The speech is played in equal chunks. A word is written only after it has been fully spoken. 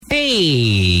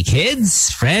Hey,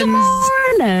 kids, friends.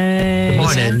 Morning.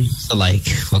 Morning. Alike,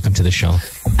 welcome to the show.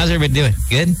 How's everybody doing?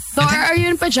 Good? So are you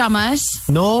in pajamas?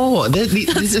 No, this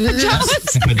is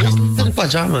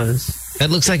pajamas.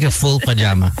 That looks like a full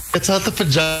pajama. It's not a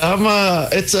pajama.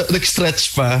 It's a like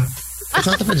stretch pa. It's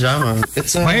not a pajama.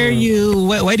 It's a. Why are you?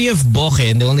 Why do you have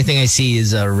bokeh? And the only thing I see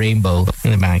is a rainbow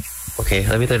in the back. Okay,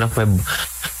 let me turn off my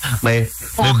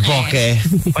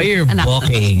bokeh. Why are you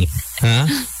bokehing? Huh?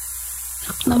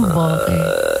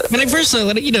 Bokeh. When I first saw,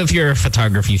 if you're a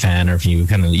photography fan or if you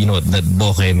kind of, what that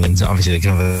bokeh means, obviously they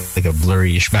kind of like a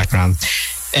blurry-ish background.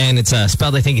 And it's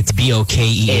spelled, I think it's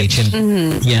B-O-K-E-H.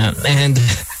 And, yeah, and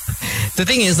the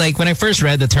thing is, like, when I first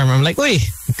read the term, I'm like, wait,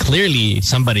 clearly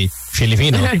somebody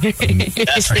Filipino.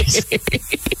 That's right.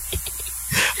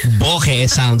 Bokeh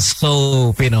sounds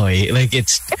so Pinoy. Like,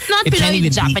 it's not Pinoy,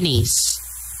 it's Japanese.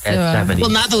 Japanese.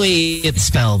 Well, not the way it's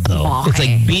spelled, though. Bokeh. It's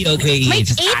like B-O-K-E-H. May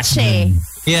It's H eh.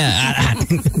 Yeah.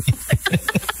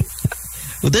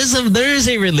 Well, there is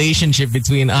a relationship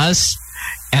between us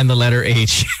and the letter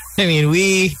H. I mean,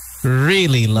 we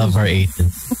really love our H's.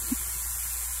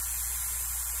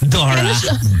 Dora.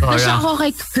 Na-shock ako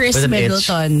kay Chris With an H.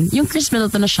 Middleton. Yung Chris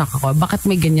Middleton na-shock ako. Bakit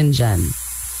may ganyan dyan?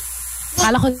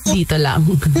 Kala ko dito lang.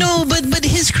 No, but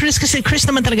his Chris, kasi Chris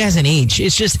naman talaga has an H.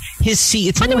 It's just his C.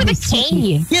 It's What more with a his K?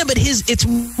 C. Yeah, but it's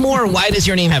more, why does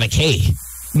your name have a K?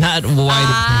 Not why does your name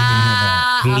have a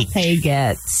H. Okay,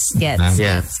 gets. Yeah.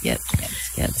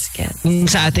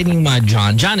 Sa atin yung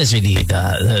mga John is really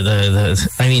the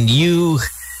I mean, you...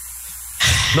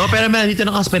 No, pero man, dito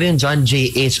nakasper yung John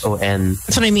J-H-O-N.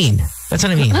 That's what I mean.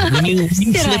 When you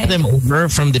flip them over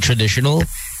from the traditional,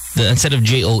 instead of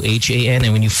J-O-H-A-N,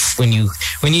 and when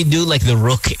you do like the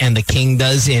rook and the king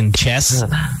does in chess,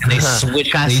 and they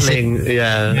switch Castling,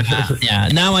 yeah.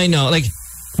 Now I know,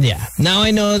 now I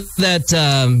know that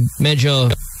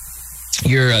medyo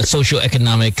your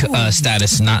socio-economic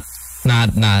status not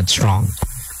strong.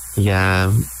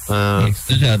 Yeah.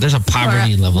 There's a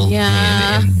poverty level.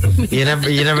 Yeah.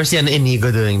 You never see an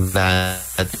Inigo doing that.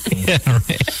 Yeah,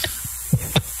 right.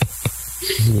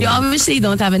 You obviously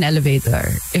don't have an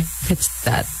elevator if it's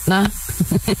that, nah?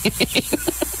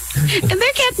 And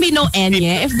there can't be no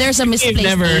Enye if there's a misplaced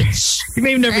H. You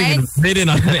may have never even bidden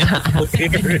on an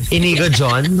elevator. Inigo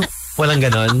John? Walang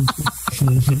ganon.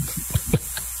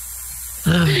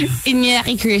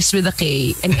 Iñaki Chris with a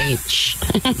K and H.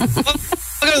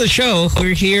 Welcome to the show.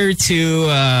 We're here to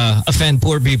offend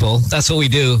poor people. That's what we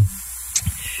do.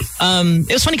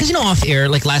 It was funny because, off air,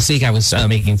 like last week I was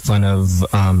making fun of,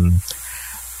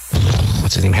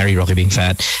 what's his name, Harry Roque being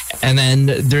fat. And then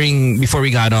before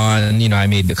we got on, I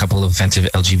made a couple of offensive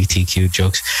LGBTQ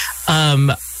jokes.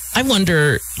 I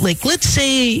wonder, like, let's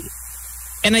say,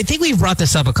 and I think we've brought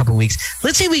this up a couple of weeks,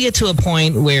 let's say we get to a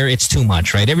point where it's too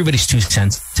much, right? Everybody's too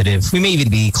sensitive. We may even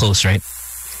be close, right?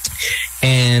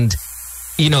 And,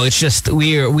 it's just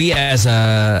we as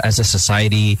a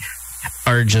society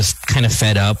are just kind of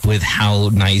fed up with how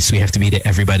nice we have to be to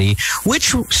everybody.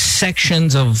 Which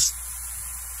sections of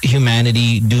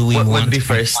humanity do we want would be to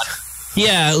first?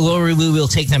 Yeah, or we will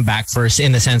take them back first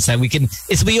in the sense that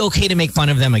it's be okay to make fun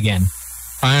of them again.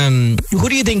 Who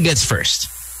do you think gets first?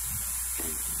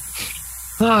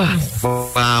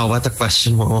 Wow, what a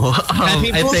question mo. I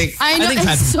think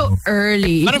it's so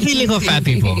early. Parang feeling ko fat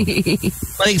people.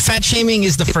 Like, fat shaming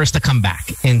is the first to come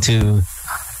back into...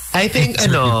 I think,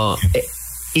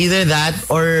 either that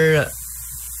or...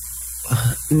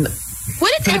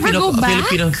 Would it ever go back?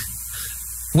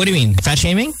 What do you mean? Fat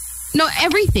shaming? No,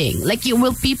 everything. Like,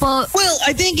 will people... Well,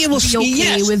 I think it will be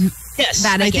okay with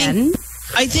that again?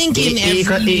 I think in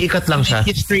every iikot lang siya.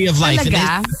 history of life,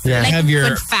 Talaga? Yeah. Like have your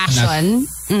with fashion.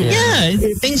 yeah,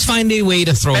 things find a way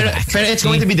to throw back. Pero it's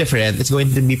going to be different. It's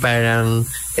going to be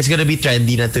it's going to be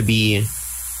trendy na to be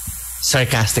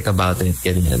sarcastic about it.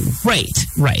 Ganyan. Right.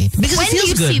 Because When it feels do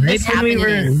you good, see right? this happening?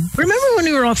 Remember when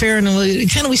we were off air and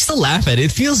we still laugh at it.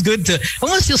 It feels good to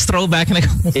almost feels throwback and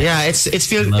Yeah, it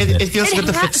feels good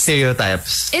to fit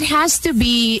stereotypes. It has to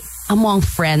be among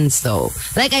friends, though.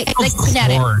 Like, Of course.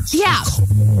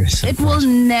 It will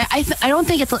I don't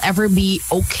think it will ever be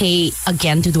okay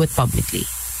again to do it publicly.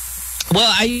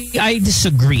 Well, I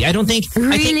disagree. I don't think.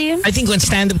 Really? I think when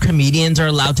stand-up comedians are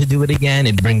allowed to do it again,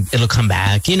 it'll come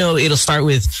back. It'll start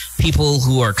with people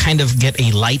who are kind of get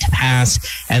a light pass,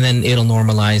 and then it'll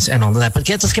normalize and all of that. But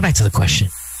let's get back to the question.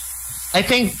 I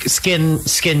think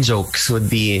skin jokes would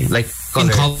be like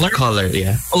color. Color,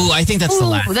 yeah. Oh, I think that's the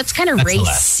last. That's kind of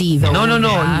racy, though. No.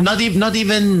 Yeah. Not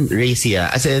even racy.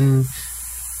 As in,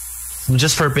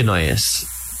 just for Pinoyes.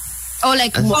 Oh,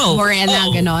 like morena,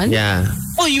 ganon? Yeah.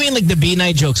 Oh, you mean like the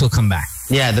B-night jokes will come back?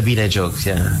 Yeah, the B-night jokes,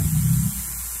 yeah.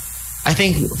 I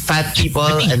think fat people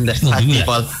and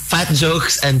fat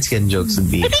jokes and skin jokes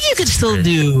would be. I think you could still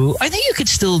do. I think you could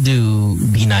still do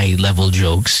Binay level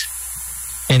jokes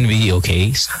and be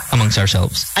okay amongst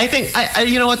ourselves. I think I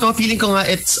you know what? No, feeling ko nga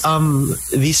it's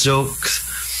these jokes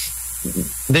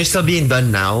they're still being done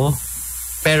now,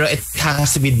 pero it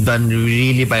has to be done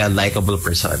really by a likable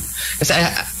person. Because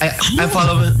I'm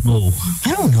following.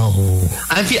 I don't know.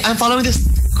 I'm following this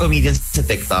comedian sa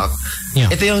TikTok.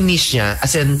 Yeah. Ito yung niche niya,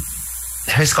 as in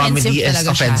his comedy is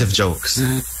offensive jokes.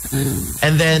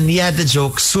 And then he had the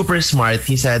joke super smart.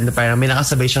 He said na parang may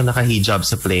nakasabay siyang naka-hijab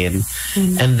sa plane.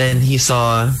 And then he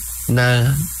saw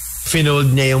na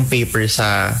finold niya yung paper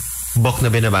sa book na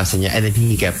binabasa niya, and then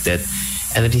he kept it.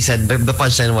 And then he said the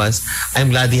punchline was, I'm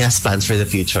glad he has plans for the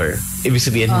future. Ibig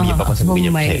sabihin, hindi pa kasi hindi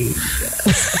niya.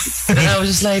 And I was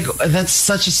just like, that's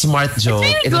such a smart joke.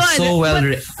 It was so well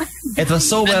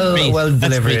well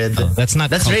delivered. That's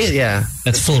race, yeah.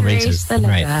 That's full racism,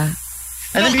 right?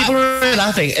 And then people were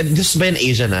laughing, and just by an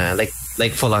Asian,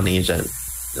 like full on Asian.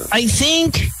 I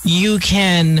think you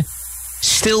can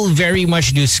still very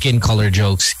much do skin color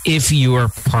jokes if you are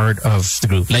part of the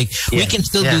group. Like we can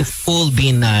still do full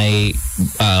Binay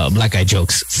black eye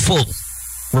jokes, full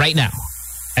right now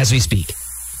as we speak.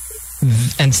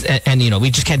 And you know,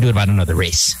 we just can't do it about another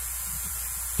race.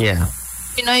 Yeah.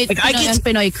 Pinoy, like I can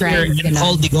Pinoy crime.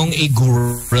 call Digong a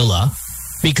gorilla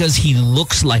because he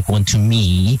looks like one to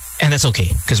me, and that's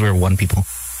okay because we're one people.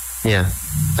 Yeah,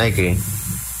 I agree.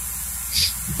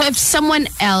 So if someone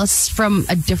else from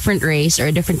a different race or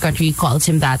a different country calls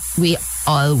him that, we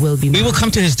all will be. We will come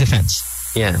to his defense.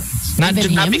 Yeah, not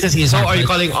because he is. So are you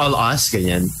calling all us?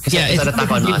 Ganyan? Yeah, it's not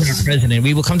because he's our president.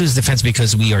 We will come to his defense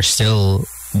because we are still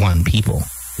one people.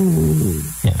 Ooh.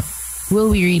 Yeah. Will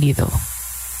we really though?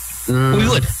 We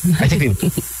would. I think we would.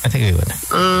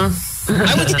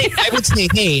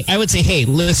 I would say, hey,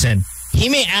 listen. He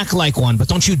may act like one, but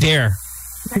don't you dare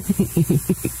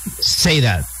say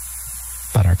that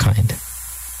about our kind.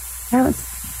 Didn't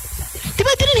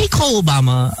he call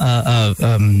Obama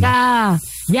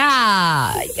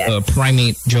a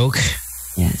primate joke?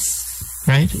 Yes.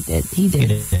 Right? He did.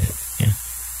 Yeah.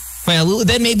 Well,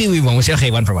 then maybe we won't. We say,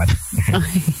 okay, 1 for 1.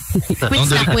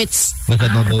 Quits.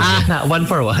 1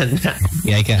 for 1.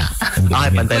 Yeah, I can.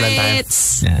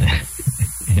 Quits.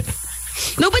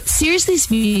 No, but seriously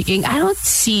speaking, I don't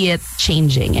see it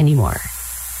changing anymore.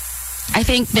 I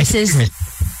think this is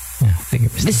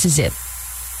it.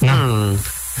 No.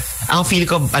 Ang feel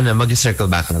ko, mag-circle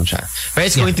back lang siya. But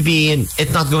it's going to be,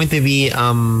 it's not going to be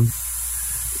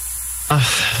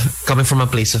coming from a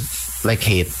place of like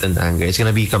hate and anger. It's going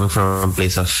to be coming from a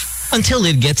place of... Until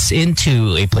it gets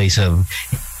into a place of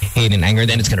hate and anger,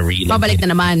 then it's going to really... Babalik na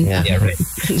naman. Yeah, right.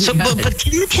 So, but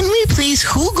can we please,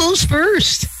 who goes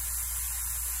first?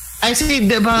 I say,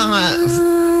 diba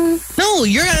no,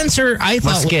 your answer I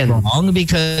thought was wrong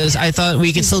because I thought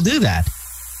we could still do that.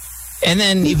 And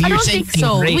then if you're saying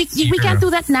so, we can't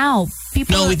do that now.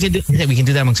 People we can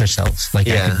do that amongst ourselves. Like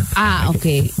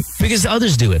okay. Because the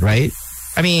others do it, right?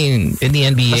 I mean, in the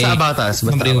NBA, about us.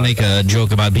 Somebody will make a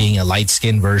joke about being a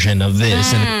light-skinned version of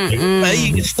this, and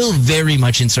it's still very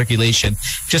much in circulation.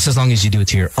 Just as long as you do it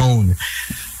to your own.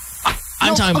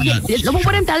 I'm talking about.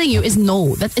 What I'm telling you is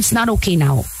no, that it's not okay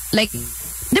now. Like,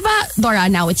 diba, Dora,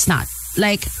 now it's not.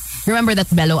 Like, remember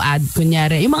that Bello ad,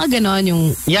 kunyari, yung mga ganon,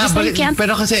 yung... Yeah, but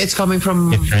pero kasi it's coming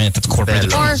from... That's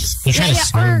corporate. Or,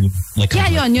 yun.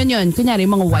 Kunyari,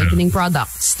 mga whitening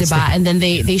products, diba? And then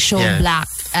they show black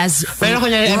as pero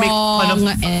kunyari,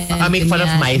 I make fun of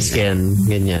my skin.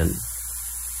 Ganyan.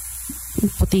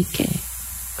 Putik eh.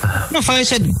 No, if I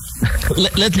said,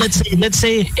 let's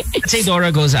say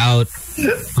Dora goes out,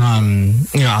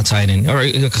 outside, or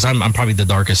because I'm probably the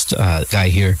darkest guy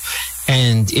here,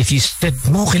 and if you said,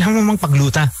 "Mo, kailangan mo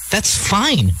magpagluta," that's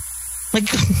fine.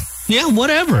 Like, yeah,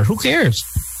 whatever. Who cares?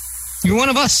 You're one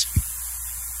of us.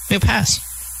 You'll pass.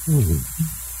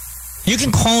 We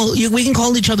can call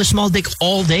each other small dick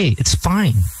all day. It's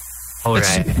fine. All right.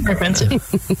 Super offensive.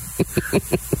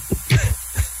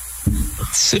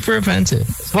 Super offensive.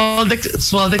 Small dick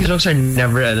jokes are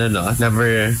never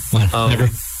offensive.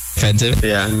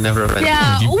 Yeah, never offensive.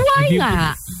 Yeah, why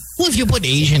not? Well, if you put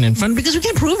Asian in front, because we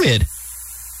can't prove it.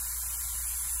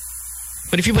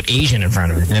 But if you put Asian in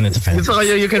front of it, then it's offensive. So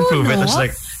you can prove it. It's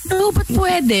like no, but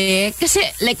pwede. Kasi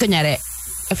like kunyari,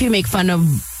 if you make fun of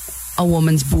a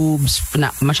woman's boobs,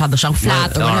 na masyado siyang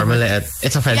flat or whatever,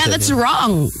 it's offensive. Yeah, that's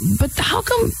wrong. But how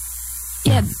come?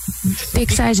 Yeah,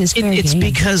 big size is fair It's game.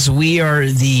 because we are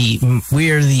the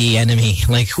enemy.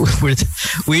 Like we're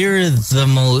the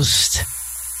most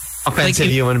offensive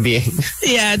human being.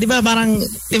 Yeah, di ba parang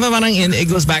it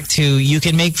goes back to if you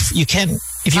make fun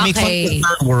of the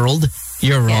third world,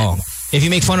 you're wrong. If you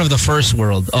make fun of the first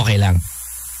world, okay lang.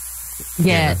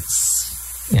 Yes.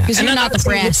 Yeah. Because you're not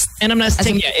oppressed. And I'm not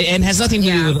saying, it has nothing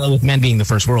to do with men being the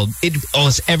first world. It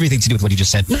has everything to do with what you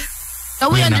just said. No,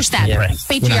 we understand.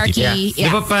 Patriarchy. Di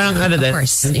ba parang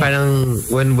parang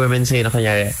when women say na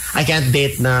kanyari, I can't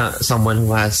date na someone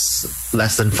who has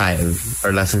less than 5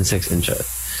 or less than 6 inches.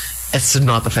 It's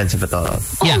not offensive at all.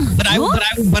 Yeah, but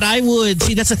I would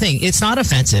see, that's the thing. It's not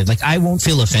offensive. Like, I won't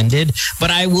feel offended,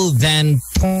 but I will then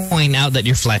point out that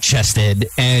you're flat chested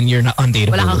and you're not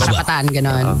undateable. Wala kang karapatan,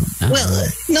 ganon. Well,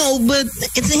 no, but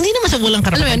it's hindi naman sa walang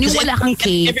karapatan. Yung wala kang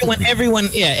cake.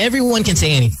 Everyone can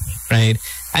say anything, right?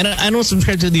 I don't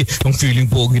subscribe to the "ang feeling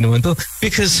pogi naman to"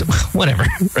 because whatever,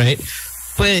 right?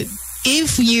 But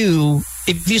if you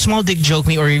small dick joke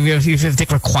me or if you have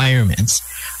dick requirements,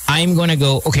 I'm gonna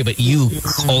go, okay, but you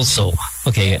also,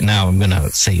 okay, now I'm gonna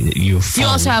say that you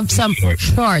also have some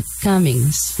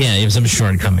shortcomings. Yeah, you have some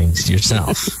shortcomings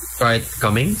yourself.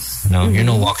 Shortcomings? No, you're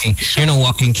no walking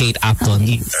Kate Upton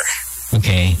either.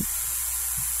 Okay.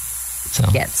 So,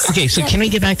 yes. Okay, so can we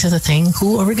get back to the thing?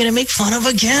 Who are we gonna make fun of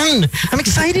again? I'm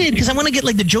excited because I want to get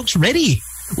like the jokes ready.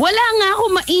 Wala nga ako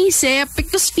maisip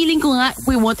because feeling ko nga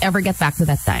we won't ever get back to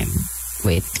that time.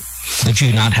 Wait. Did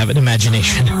you not have an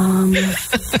imagination?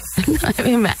 I have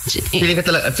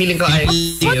imagination. Feeling ko I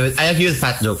agree with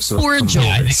fat jokes. So poor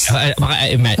jokes.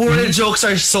 Poor jokes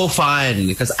are so fun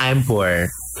because I'm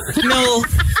poor. No,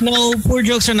 poor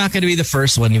jokes are not going to be the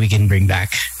first one we can bring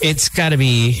back. It can't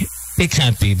be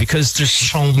because there's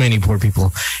so many poor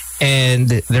people and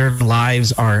their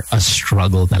lives are a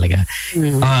struggle talaga.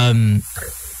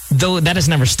 Though that has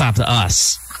never stopped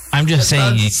us. I'm just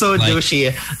saying. That's so like,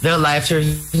 douchey. Their lives are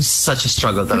such a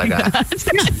struggle talaga.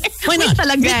 Why not?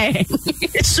 Talaga eh.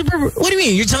 It's super. What do you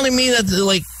mean? You're telling me that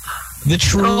like the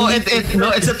true? It's just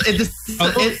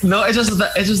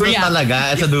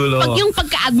talaga. It's a dulo. Pag yung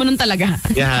pagka-add mo nun talaga.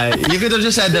 Yeah, you could have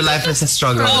just said their life is a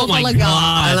struggle. Oh my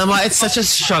God. Alam mo, it's such a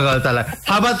struggle talaga.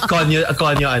 How about Konyo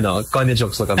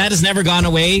jokes? That has never gone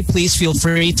away. Please feel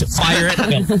free to fire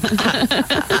it.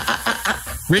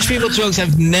 Rich people jokes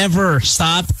have never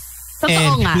stopped.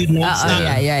 And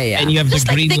And you have just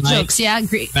the green like light. Jokes, yeah.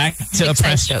 Back to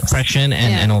oppression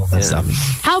and all that stuff.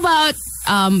 How about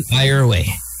fire away.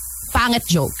 Pangit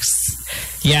jokes?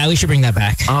 Yeah, we should bring that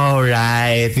back. All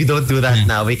right. We don't do that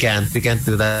now. We can't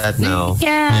do that now. We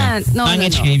can't. No.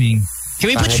 Pangit shaming. Can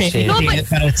we put shaming? No, but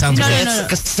it sounds no.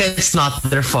 Because it's not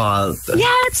their fault.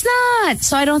 Yeah, it's not.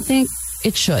 So I don't think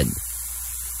it should.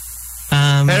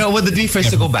 Pero would it be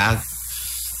first to go back?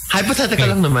 Hypothetical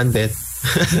lang naman din.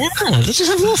 Yeah, let's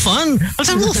just have a little fun. Let's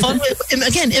have a little fun.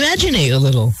 Again, imaginate a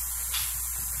little.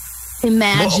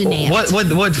 Imaginate.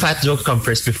 Would fat jokes come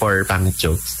first before pangit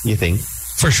jokes, you think?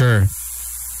 For sure.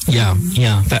 Yeah.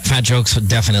 Fat jokes are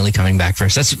definitely coming back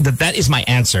first. That is my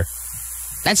answer.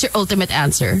 That's your ultimate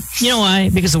answer. You know why?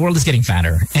 Because the world is getting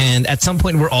fatter. And at some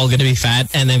point, we're all going to be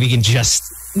fat. And then we can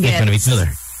just make fun of each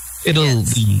other. It'll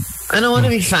be... I don't want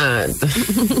to be fat.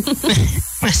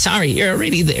 Sorry, you're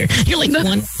already there. You're like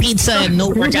one pizza and no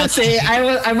workout. Say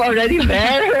I'm already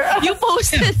there. You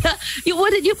posted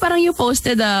you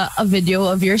posted a video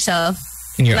of yourself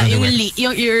in your like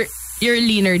underwear. your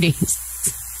leaner days.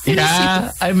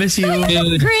 Yeah, I miss you.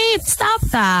 Dude. Great, stop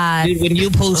that. Dude, when you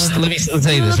post, let me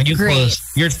tell you this. When you post,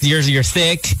 you're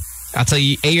thick. I'll tell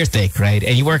you, you're thick, right?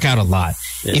 And you work out a lot.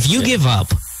 Yes, if you give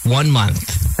up 1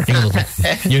 month, you're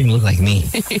gonna look like me.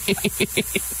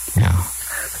 Yeah.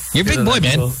 You're a big boy,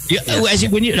 man.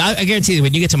 I guarantee you,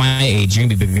 when you get to my age, you're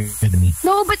gonna be bigger than me.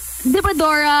 No, but diba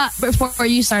Dora, before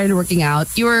you started working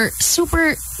out, you were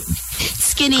super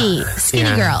skinny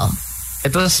girl.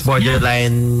 It was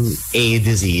borderline A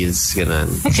disease,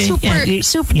 ganun. Okay,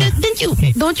 super.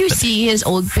 Don't you see his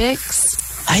old pics?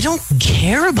 I don't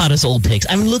care about his old pics.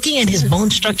 I'm looking at his bone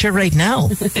structure right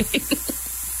now.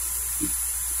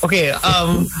 Okay,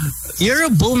 you're a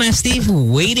bull mastiff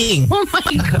waiting. Oh my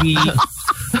God.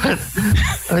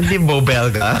 Hindi Bo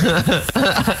Belga.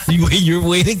 You're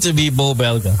waiting to be Bo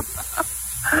Belga.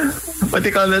 What do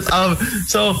you call this?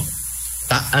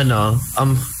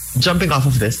 Jumping off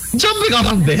of this.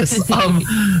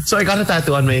 So I got a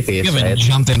tattoo on my face. You haven't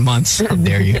jumped in months. How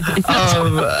dare you?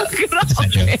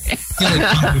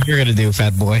 You're gonna do,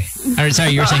 fat boy.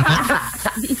 Sorry, you were saying what?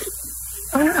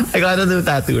 I got a new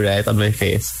tattoo, right, on my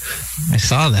face. I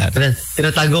saw that. And then,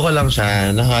 tinatago ko lang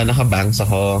siya. Naka-bangs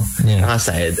ako. Yeah.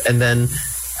 Naka-side. And then,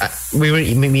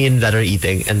 me and Dad are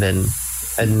eating. And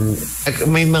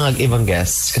may mga ibang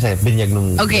guests. Kasi binyag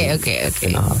nung... Okay.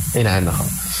 Inaan ako.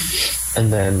 And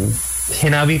then,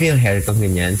 hinabi ko yung hair ko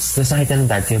ganyan. Tapos nakita ng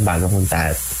dad ko yung bago kong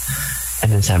tat.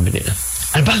 And then sabi niya,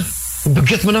 ano ba?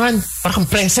 Dugyot mo naman. Parang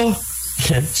preso.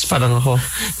 Tapos parang ako,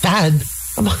 Dad,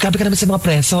 makakabi ka naman sa mga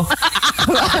preso.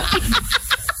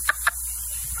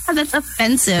 That's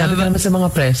offensive. Grabe ka naman sa mga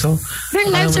preso. Their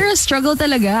lives are a struggle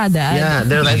talaga, Dad. Yeah,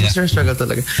 their lives are a struggle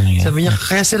talaga. Sabi niya,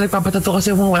 kaya sila nagpapatato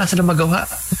kasi wala silang magawa.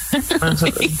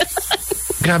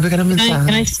 Grabe ka naman sa...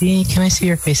 Can I see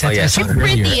your face? Oh, yeah, It's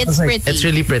pretty. It's pretty. It's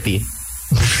really pretty.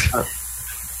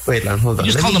 Wait lang, hold on.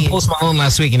 You just called him Post Malone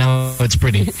last week and now it's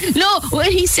pretty. No,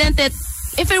 when he sent it,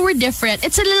 if it were different,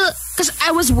 it's a little... Because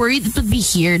I was worried it would be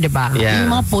here, diba? Yeah.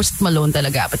 Yung mga Post Malone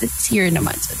talaga. But it's here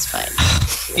naman, so it's fine.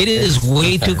 It is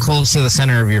way too close to the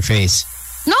center of your face.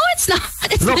 No, it's not.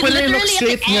 It's Look, when literally I look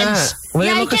straight at the edge. nga. When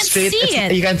I look straight,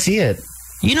 you can't see it.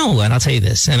 You know what? I'll tell you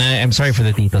this, and I'm sorry for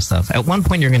the Tito stuff. At one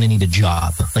point, you're going to need a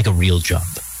job, like a real job.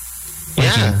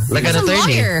 Yeah, like an He's a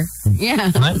attorney. lawyer.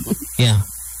 Yeah. What?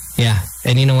 Yeah.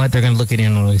 And you know what? They're going to look at you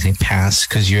and only say pass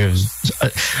because you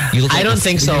look. I like don't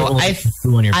think so. I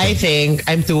face. think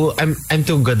I'm too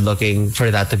good looking for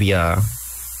that to be a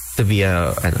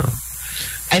I know.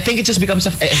 I think it just becomes a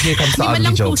here comes the Di ba ugly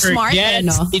lang joke. too smart, Forget,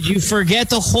 no? did you forget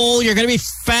the whole? You're going to be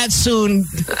fat soon.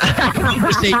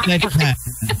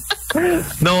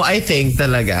 No, I think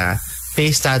talaga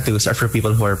face tattoos are for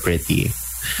people who are pretty.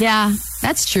 Yeah,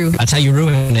 that's true. That's how you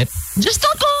ruin it. Just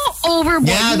don't go overboard.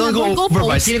 Yeah, don't go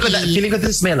overboard. posty. Feeling ko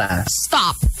this is my last.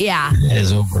 Stop. Yeah. It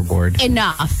is overboard.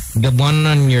 Enough. The one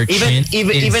on your chin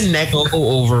Even neck. so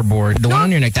overboard. The one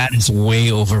on your neck, that is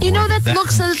way overboard. You know, that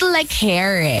looks a little like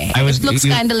hair eh. It looks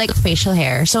kind of like facial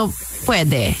hair. So,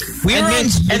 pwede.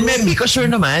 And may Picosure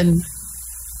naman.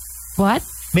 What?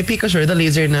 May Picosure, the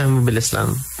laser na mabilis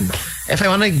lang. If I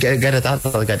want to get it out,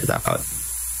 I'll get it out.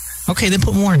 Okay, then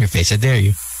put more on your face. I dare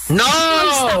you. No!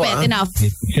 Stop it. Enough.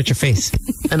 Shut your face.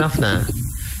 Enough na.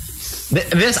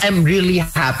 This I'm really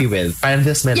happy with. Parang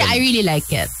this melon. Yeah, I really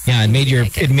like it. Yeah, it made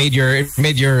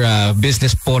your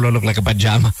business polo look like a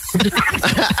pajama.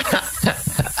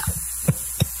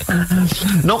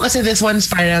 No, kasi this one's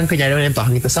parang kunyari when I'm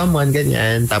talking to someone,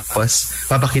 ganyan. Tapos,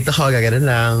 papakita ko, gaganon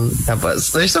lang.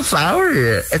 Tapos, there's a flower.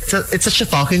 It's such a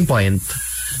talking point.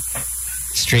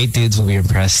 Straight dudes will be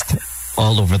impressed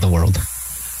all over the world.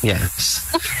 Yes.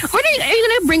 Are you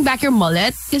gonna bring back your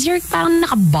mullet? Because you're parang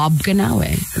naka-bob ka now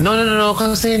eh. No.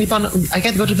 Kasi I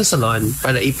can't go to the salon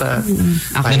para ipa...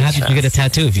 Then how did you get a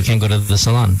tattoo if you can't go to the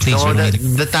salon? Please, No,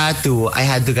 the tattoo, I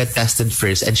had to get tested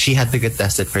first and she had to get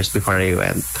tested first before I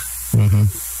went.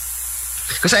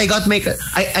 Because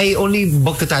I only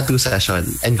booked a tattoo session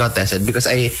and got tested because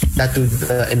I tattooed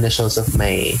the initials of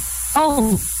my...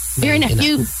 Oh, your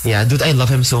nephew. Yeah, dude, I love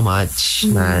him so much,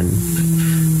 man.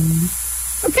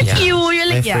 Look at you. You're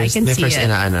like, I can my see first it.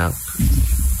 inaanak.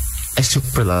 I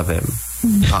super love him.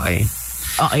 Okay.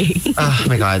 Okay. Oh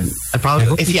my God. I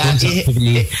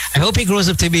hope he grows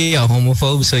up to be a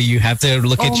homophobe, so you have to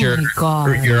look at your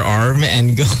arm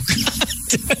and go.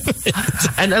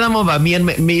 And alam mo ba, me and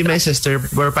my sister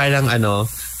were parang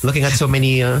looking at so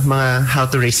many mga how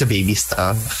to raise a baby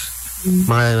stuff.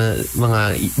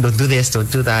 Mga don't do this,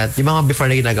 don't do that. Yung mga before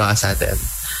na ginagawa sa atin.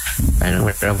 Parang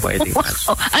we're avoiding that.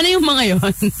 Ano yung mga yun?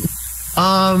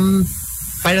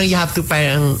 Parang you have to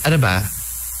ano ba?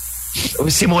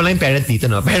 Simula yung parent dito,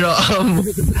 no? Pero,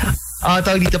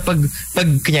 tawag dito, pag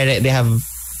kunyari, they have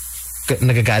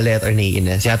nagagalit or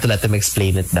naiinis, you have to let them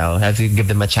explain it daw. You have to give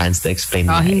them a chance to explain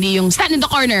it. Hindi yung stand in the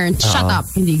corner, shut up.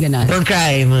 Hindi ganun. Don't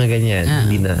cry, mga ganyan.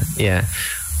 Hindi na. Yeah.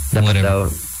 Dapat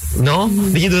daw. No?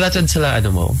 Did you do that sila,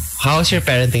 mo? How's your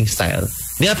parenting style?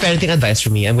 Do you have parenting advice for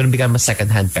me? I'm going to become a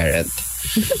second-hand parent.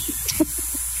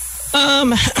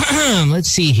 Let's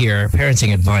see here.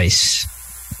 Parenting advice.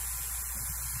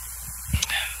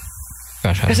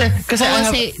 Gosh, Because I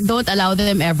will say, don't allow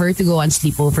them ever to go on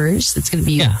sleepovers. It's going to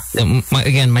be... Yeah.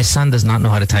 My son does not know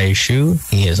how to tie his shoe.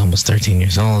 He is almost 13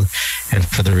 years old. And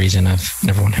for the reason I've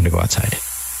never wanted him to go outside.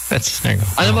 There you go.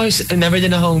 Alam mo, never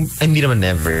din akong, hindi naman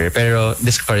never, pero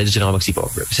discouraged din ako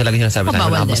mag-sleepover. Kasi lagi sinasabi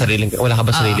sa akin, wala ka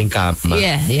ba sariling kama?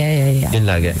 Yeah. Yun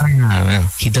lagi. Well,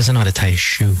 he doesn't know how to tie his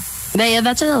shoe. Yeah,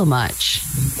 that's a little much.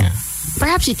 Yeah.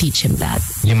 Perhaps you teach him that.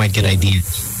 You might get ideas.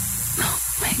 Oh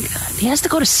my God. He has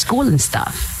to go to school and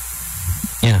stuff.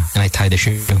 Yeah, and I tie the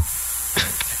shoe.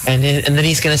 And then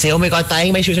he's gonna say, oh my God,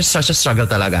 tying my shoes is such a struggle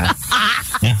talaga.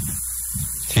 Yeah.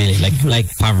 It's really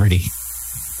like poverty.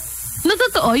 No,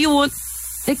 totoo. You won't...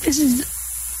 Like, this is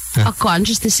a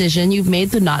conscious decision you've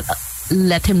made to not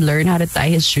let him learn how to tie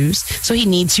his shoes. So he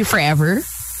needs you forever.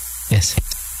 Yes.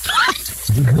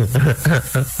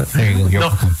 There you go.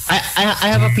 No, I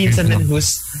have a pinsan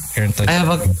who's...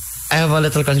 I I have a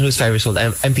little cousin who's 5 years old.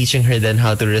 I'm teaching her then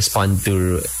how to respond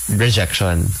to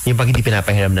rejection. Yung pag hindi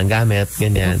pinapahiram ng gamit,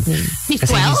 ganyan. He's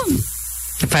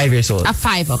 12? 5 years old.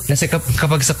 5, okay. Kasi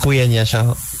kapag sa kuya niya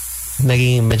siya,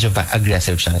 naging medyo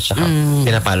aggressive siya. Tsaka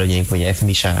pinapalo niya yung kuya if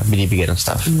hindi siya binibigyan ng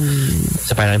stuff.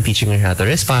 So parang I'm teaching her how to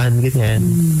respond, ganyan.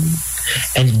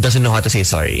 And doesn't know how to say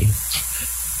sorry.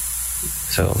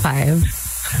 So 5.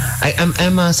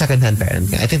 I'm a second-hand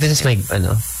parent. I think this is my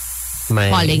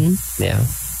calling. Yeah.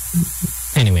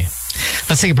 Anyway,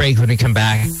 let's take a break. When we come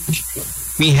back,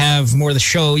 we have more of the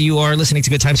show. You are listening to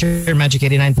Good Times here at Magic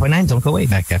 89.9. Don't go away.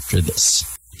 Back after this.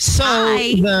 So,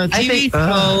 the TV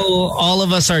show, All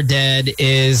of Us Are Dead,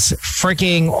 is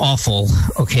freaking awful.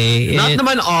 Okay? Not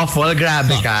naman awful.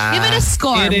 Grabe ka. Give it a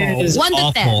score. It is 1 to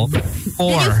awful. 10.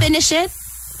 4. Did you finish it?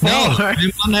 No.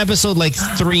 I'm on episode like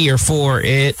 3 or 4.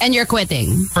 And you're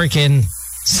quitting. Freaking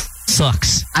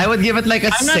sucks. I would give it like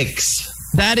a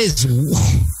 6. That is...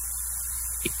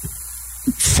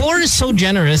 4 is so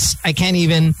generous. I can't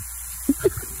even...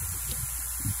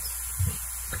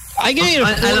 I give it a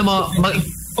 4. Alam mo,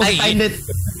 I find it...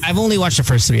 I've only watched the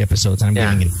first 3 episodes and I'm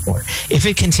giving it a 4. If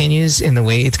it continues in the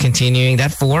way it's continuing,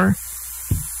 that 4...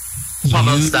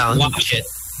 Bubbles down. Watch it.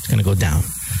 It's gonna go down.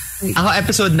 Ako,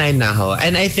 episode 9 na ako.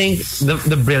 And I think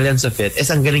the brilliance of it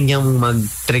is ang galing niyang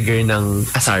mag-trigger ng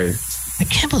asar. I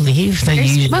can't believe that you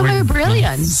used the word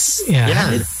brilliance.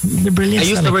 Yeah. The brilliance. I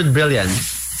used the word brilliant.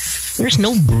 There's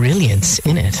no brilliance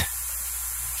in it.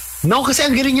 No, kasi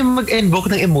ang galing niyang mag-invoke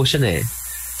ng emotion eh.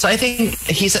 So I think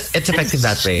it's effective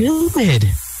that way. Stupid.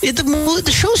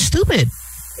 The show's stupid.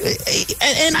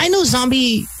 And I know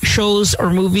zombie shows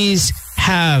or movies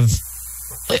have...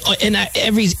 And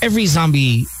every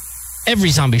zombie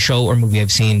show or movie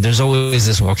I've seen, there's always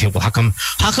this, okay, well, how come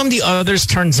the others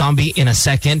turn zombie in a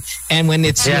second, and when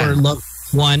it's your loved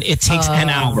one, it takes an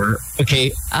hour?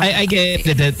 Okay, I get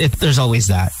that there's always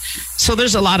that. So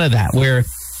there's a lot of that where,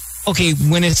 okay,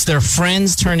 when it's their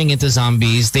friends turning into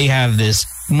zombies, they have this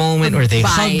moment where they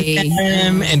hug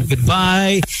them and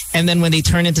goodbye, and then when they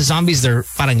turn into zombies, they're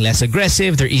parang less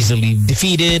aggressive, they're easily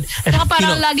defeated. And,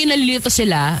 parang lagi nalilito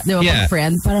sila, di ba, yeah.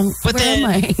 friend? Parang, but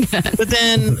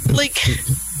then, like,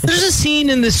 there's a scene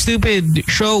in this stupid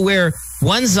show where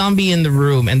one zombie in the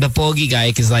room and the pogi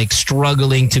guy is like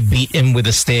struggling to beat him with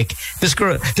a stick. This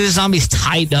zombie's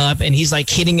tied up and he's like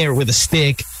hitting her with a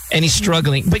stick and he's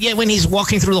struggling. But yet when he's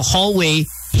walking through the hallway,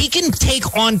 he can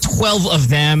take on 12 of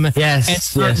them.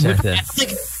 Yes. Like,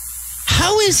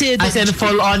 how is it? I said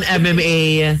full on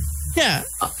MMA. Yeah.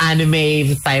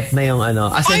 Anime type na yung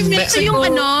ano. As in,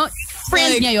 yung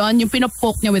friend niya yon, yung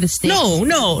pinopoke niya with a stick. No.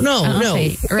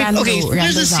 Okay,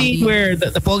 there's a scene where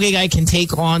the pogi guy can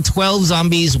take on 12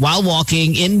 zombies while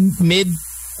walking in mid,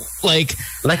 like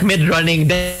mid running,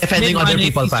 defending other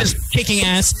people. Just kicking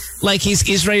ass like he's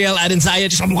Israel Adesanya,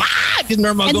 just and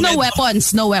no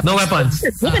weapons.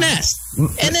 Whooping ass.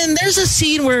 And then there's a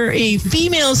scene where a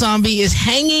female zombie is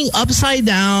hanging upside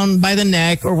down by the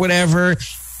neck or whatever,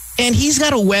 and he's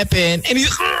got a weapon, and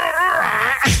he's.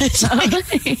 It's like, just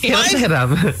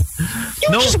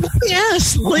whooping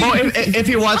ass. Like, if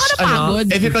you watch,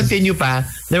 if you continue pa,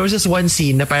 there was this one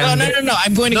scene na parang... No.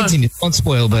 I'm going to continue. Don't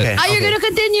spoil, but... Okay. You're going to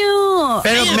continue.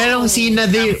 Pero merong scene na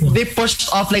they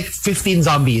pushed off like 15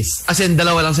 zombies. As in,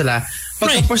 dalawa lang sila.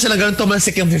 Pagka-push sila, ganun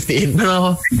tumalsik yung 15.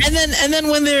 And then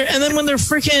when they're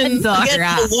freaking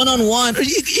one-on-one,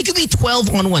 it could be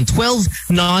 12 on 1. 12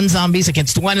 non-zombies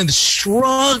against one and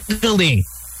struggling.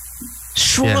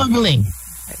 Yeah.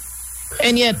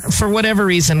 And yet, for whatever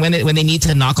reason, when they need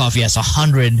to knock off,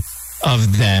 100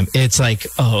 of them, it's like,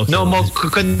 oh, okay. No, Mo,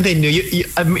 continue.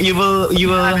 You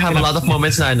will have a lot of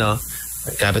moments na ano.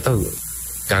 Gago to.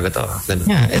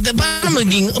 Yeah. Paano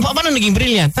naging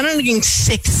brilliant? Paano naging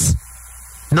 6?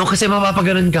 No, kasi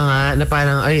mapapaganon ka nga na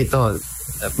parang, ay, ito.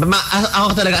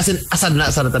 Ako talaga, asad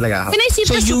na talaga ako. Can I see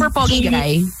the super pogi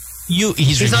guy?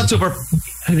 He's not super...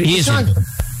 He is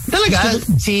Talaga?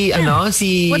 Si...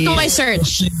 What do I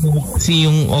search? I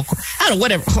don't know,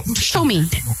 whatever. Show me.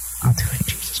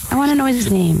 I want to know his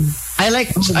name. I like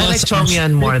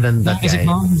Chongyan more than that guy. Is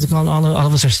it called All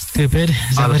of Us Are Stupid?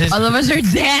 Is that what it is? All of Us Are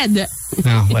Dead.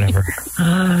 No, whatever.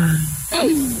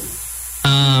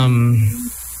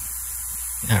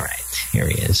 All right, here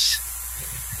he is.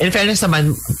 In fairness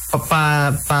naman,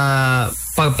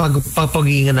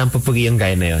 pagpugi ng pupugi yung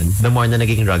guy na yun, the more na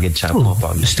naging rugged siya.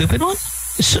 The stupid one?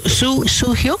 Soo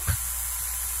Hyuk?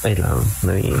 Wait lang.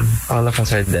 All of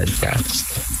Us Are Dead ka.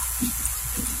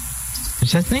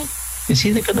 Is that name? Is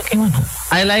he the good-looking one?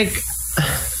 I like...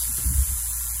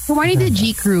 Good morning to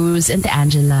G. Cruz and to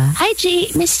Angela. Hi,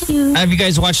 G. Miss you. Have you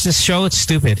guys watched this show? It's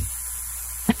stupid.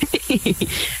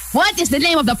 What is the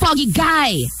name of the pogi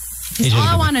guy? That's all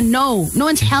I want to know. No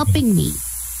one's helping me.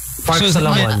 Park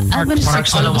Solomon. I'm going to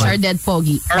search all of us are dead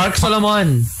pogi. Park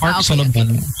Solomon. Park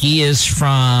Solomon. He is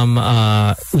from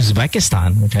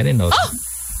Uzbekistan, which I didn't know. Oh!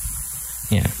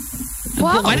 Yeah.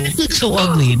 Wow. Why does he look so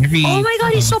ugly? Oh my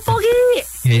God, he's so pogi.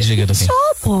 Yeah, he's really good looking. So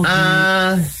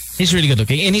pogi. He's really good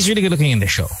looking, and he's really good looking in the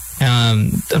show.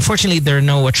 Unfortunately, there are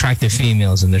no attractive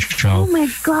females in the show. Oh my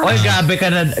God. Oy, grabe ka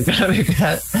na. Grabe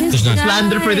ka. There's none.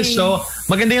 Slander for the show.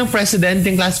 Maganda yung president,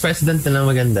 yung class president na lang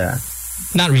maganda.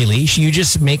 Not really. You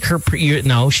just make her pretty.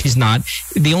 No, she's not.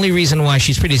 The only reason why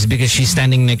she's pretty is because she's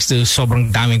standing next to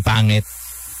sobrang daming pangit,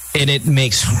 and it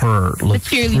makes her look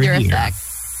the cheerleader prettier. effect.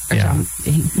 Yeah.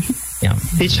 Yeah.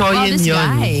 Si Choyin this yun.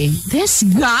 guy. This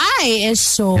guy is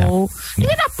so...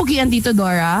 Hindi na pugian dito,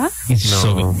 Dora. He's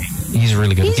so good. He's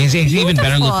really good. He's even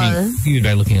better looking. He's even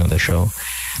better looking on the show.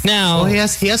 Now, he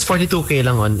has 42K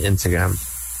lang on Instagram.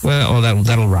 Well,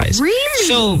 that'll rise. Really?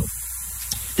 So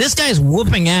this guy's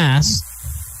whooping ass,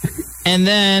 and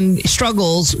then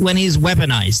struggles when he's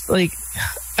weaponized. Like,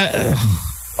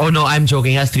 oh no, I'm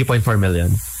joking. He has 3.4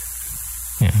 million.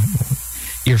 Yeah.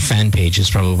 Your fan page is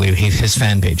probably his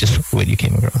fan page is what you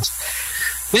came across.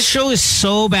 This show is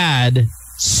so bad,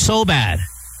 so bad,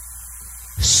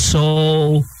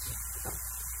 so.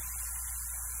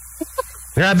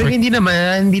 Grabe, hindi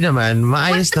naman.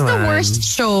 Maayos naman. What's the worst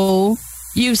show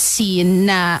you've seen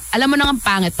na alam mo nang ang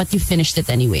pangit but you finished it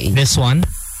anyway? This one.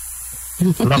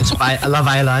 Love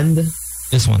Island.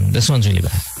 This one's really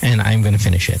bad, and I'm gonna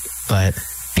finish it. But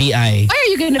PI. Why are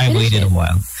you gonna finish it? I waited a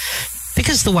while.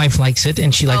 Because the wife likes it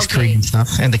and she likes Korean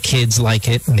stuff, and the kids like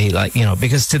it, and they like,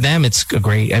 because to them it's a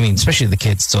great, especially the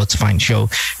kids, so it's a fine show.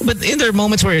 But there are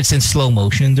moments where it's in slow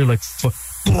motion. They're like,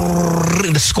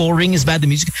 the scoring is bad, the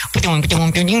music, like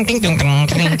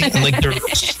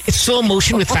it's slow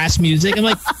motion with fast music. I'm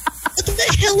like, what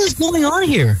the hell is going on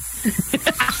here?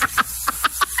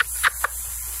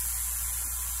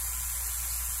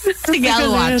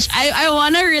 I'll watch. I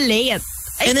want to relate.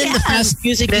 And then the fast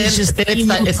music is just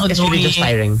it's really just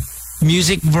tiring.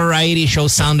 Music variety show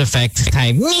sound effect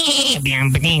time. No.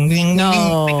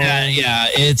 Yeah,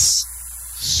 it's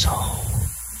so.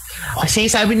 Kasi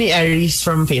sabi ni Aries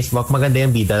from Facebook, maganda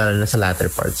yung bida lalo na sa latter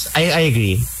parts. I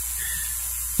agree.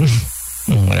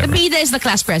 The bida is the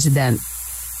class president.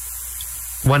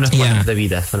 One of the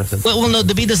bidas. Well, no,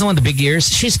 the bida's the one with the big ears.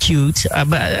 She's cute,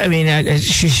 but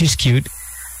she's cute.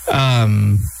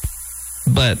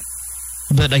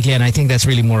 But again, I think that's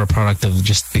really more a product of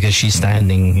just because she's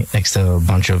standing next to a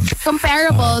bunch of...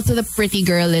 Comparable to the pretty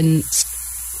girl in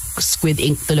Squid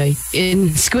Ink tuloy.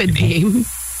 In Squid Game.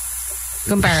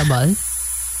 Comparable.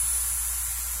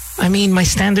 I mean, my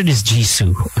standard is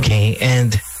Jisoo, okay?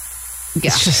 And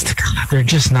it's just... They're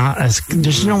just not as...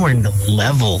 There's nowhere in the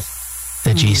level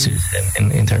that Jisoo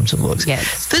in terms of looks.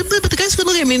 Yes. But the guy's good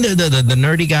looking. I mean, the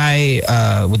nerdy guy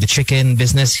with the chicken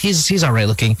business, he's all right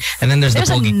looking. And then there's a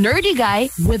nerdy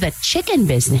guy with a chicken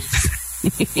business.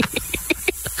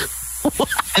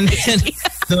 And then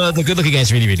the good looking guy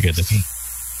is really, really good looking.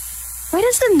 Why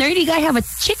does the nerdy guy have a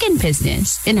chicken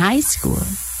business in high school?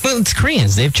 Well, it's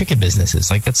Koreans. They have chicken businesses.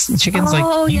 Like, that's chicken's like...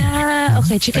 Oh, yeah.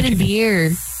 Okay, chicken and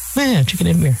beer. Yeah, chicken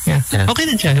and beer. Yeah. Okay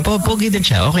din siya. Pogi din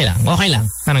siya. Okay lang.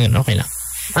 Parang ganun, okay lang.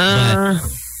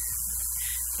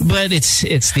 But it's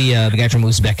the guy from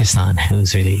Uzbekistan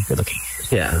who's really good looking.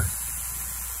 Yeah.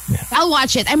 I'll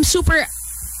watch it. I'm super...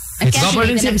 I can't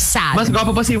believe I'm sad. Mas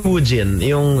gwapo pa si Woojin.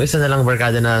 Yung isa na lang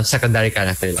barkada na secondary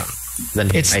character lang.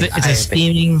 It's a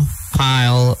steaming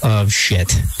pile of shit.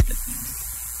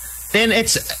 Then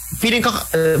it's feeling ko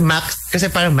max kasi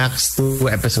parang max 2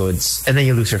 episodes and then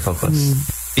you lose your focus.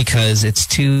 Because it's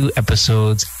 2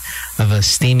 episodes of a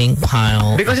steaming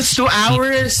pile. Because it's 2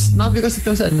 hours, not because it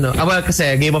was well,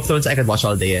 kasi Game of Thrones I could watch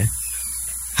all day.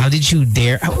 How did you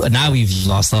dare? Now we've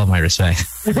lost all my respect.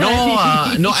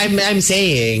 No, I'm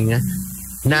saying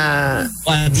na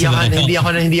hindi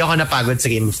ako napagod sa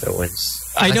Game of Thrones.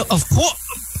 I know, of course.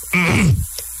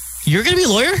 You're gonna be a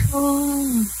lawyer?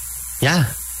 Oh. Yeah,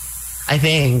 I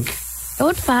think.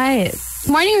 Don't fight.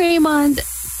 Morning, Raymond.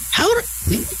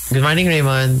 Good morning,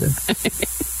 Raymond.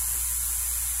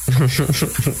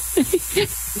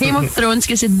 Game of Thrones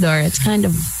kasi Dora, it's kind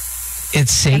of...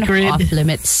 It's sacred. Kind of off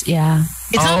limits, yeah.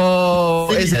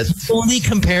 Is it? Only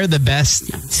compare the best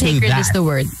to sacred that. Is the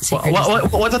word.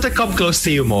 What did it come close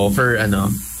to you, Mo, for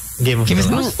Game of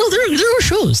Thrones? Well,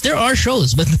 there are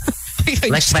shows, but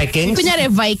like Vikings. Kunyari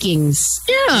Vikings.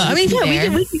 Yeah, I mean,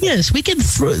 we can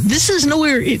throw. This is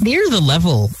nowhere near the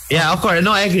level. Yeah, of course.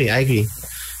 No, I agree.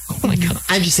 Oh my god!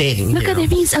 I'm just saying. Look at him;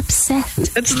 he's upset.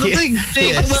 That's the thing.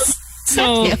 Yes.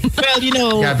 So, well, you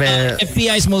know,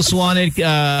 FBI's most wanted,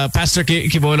 Pastor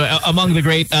Kibolo, among the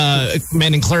great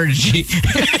men in clergy.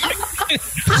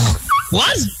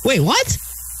 What? Wait, what?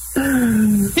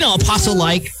 You know,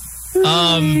 apostle-like.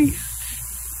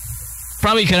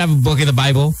 Probably could have a book in the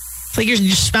Bible. It's like you're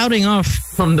just spouting off.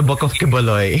 From the book of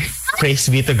Kiboloy. Praise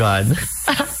be to God.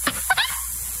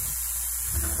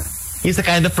 He's the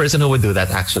kind of person who would do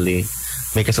that, actually.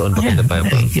 Make his own book in the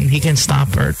Bible. He can stop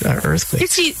earthquake. Did you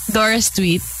see Dora's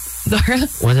tweet? Dora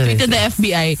tweeted the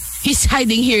FBI. He's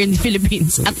hiding here in the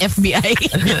Philippines at FBI.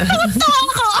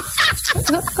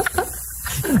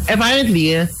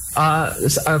 Apparently,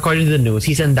 according to the news,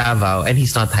 he's in Davao and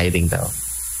he's not hiding though.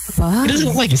 What? It doesn't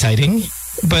look like he's hiding.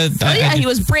 But he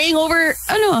was praying over.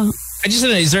 I just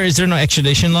don't know. Is there no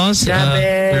extradition laws?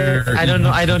 I don't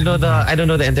know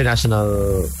the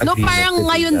international. No, parang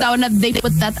ngayon daw na they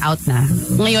put that out na.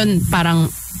 Ngayon parang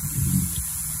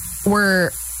we're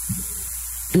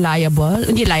liable.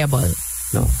 Hindi liable.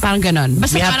 No. Parang ganon.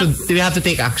 Basta we have to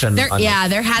take action. There had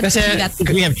to be that.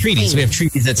 We have treaties. We have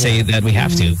treaties that say that we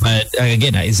have to. But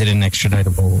again, is it an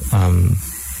extraditable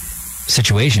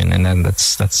situation? And then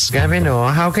that's. Grabe, no.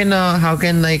 How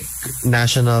can like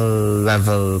national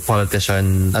level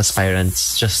politician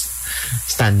aspirants just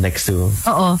stand next to?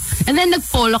 Oo. And then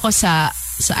nag-poll ako sa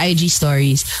IG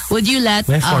stories. Would you let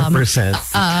 4%?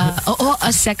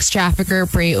 A sex trafficker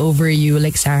pray over you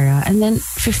like Sarah? And then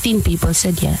 15 people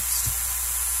said yes.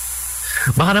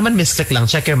 Baka naman misclick lang.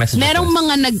 Check your messages. Merong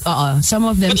mga some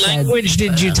of them what said. What language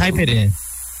did you type it in?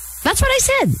 That's what I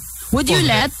said. Would you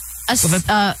let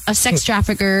a sex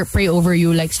trafficker pray over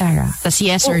you like Sarah? That's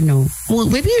yes or no? Well,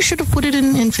 maybe you should have put it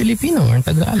in Filipino or in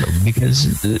Tagalog because,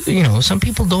 some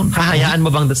people don't... Hahayaan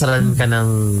mo bang dasalan ka ng...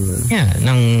 Yeah,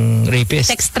 ng rapist.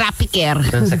 Sex trafficker.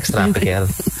 Ng sex trafficker.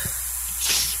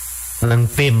 ng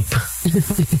pimp.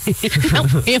 Ng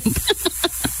pimp.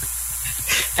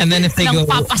 And then if they go...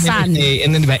 Papasan.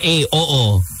 And then diba, A,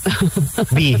 oo.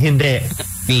 B, hindi.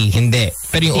 B, hindi.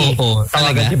 Pero yung oo,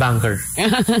 talaga. Si banker.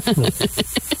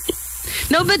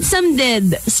 No, but some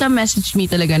did. Some messaged me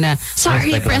talaga na,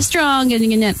 sorry, press strong,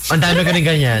 ganyan. Ang dami ka rin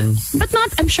ganyan. But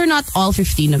I'm sure not all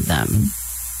 15 of them.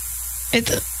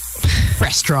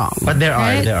 Press strong. But there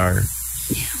are. Yeah.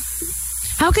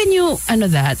 How can you,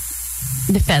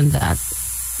 defend that?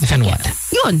 Defend what?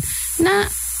 Yun, na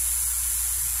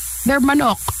their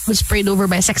manok was sprayed over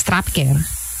by a sex trafficker.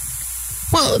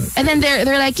 Well, and then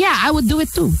they're like, yeah, I would do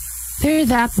it too. They're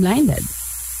that blinded.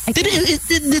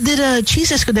 Did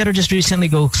Cheese Escudero just recently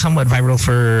go somewhat viral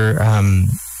for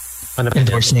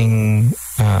endorsing?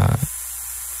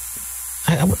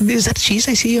 Is that Cheese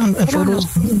I see on photos?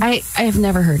 I have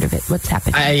never heard of it. What's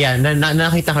happening? Yeah,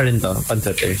 nakita ko rin to on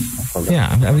Twitter.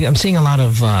 Yeah, I'm seeing a lot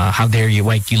of how dare you,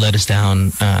 like you let us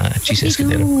down, Cheese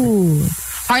Escudero.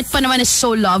 Heart pa naman is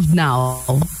so loved now,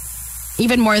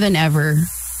 even more than ever.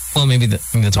 Well, maybe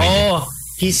that's why.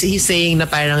 He's saying na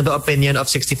parang the opinion of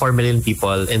 64 million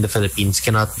people in the Philippines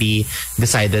cannot be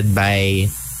decided by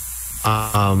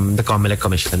the COMELEC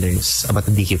commissioners about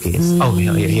the DQ case. Oh,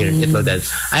 here it loaded.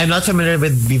 I am not familiar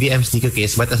with BBM's DQ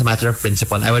case, but as a matter of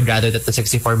principle, I would rather that the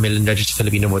 64 million registered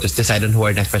Filipino voters decide on who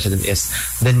our next president is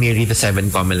than merely the 7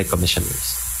 COMELEC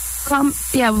commissioners.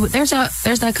 Yeah, there's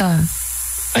like a.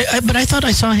 But I thought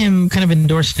I saw him kind of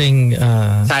endorsing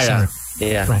Sarah.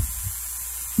 Yeah. Right.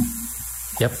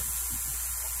 Yep.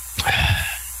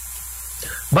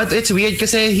 But it's weird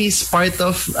kasi he's part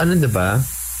of diba?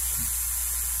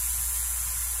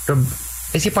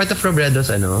 Is he part of Robredo's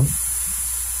I don't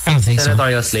think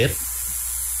senatorial slate?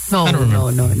 No.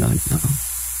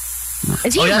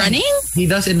 Is he running? He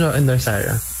does endorse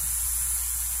Sarah.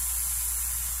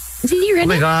 Is he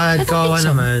running? Oh my God, kawawa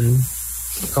naman.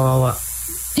 Kawawa.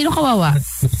 Sino kawawa?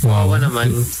 Kawawa naman.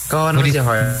 Kawawa naman si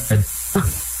Hart.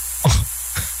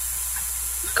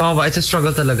 Kawawa, it's a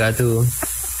struggle talaga to...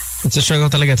 It's a struggle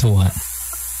talaga to what?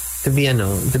 To be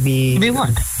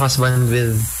what? Husband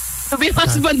with... To be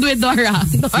husband with Dora.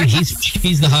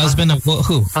 He's the husband of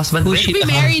who? Husband with? To be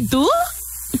married to?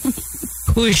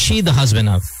 Who is she the husband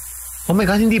of? Oh my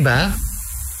God, hindi ba?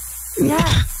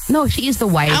 Yeah. No, she is the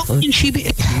wife. How can she be?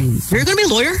 You're gonna be a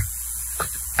lawyer?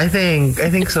 I think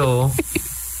so.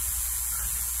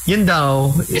 Yun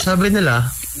daw, sabi nila,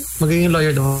 magiging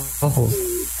lawyer daw ako.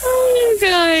 Oh,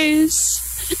 guys.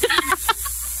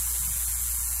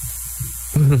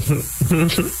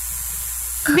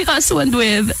 Be husband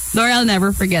with. Dora, I'll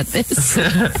never forget this.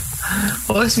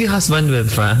 Always be husband with,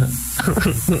 pa.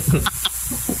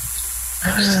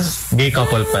 Gay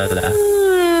couple pala.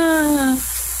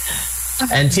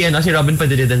 And si Robin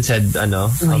Padilla then said,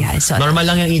 yeah, I saw normal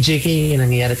lang yung EJK,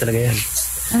 nangyayari talaga yan.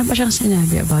 Ano pa siyang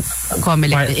sinabi about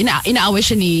Comelec? Inaaway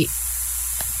siya ni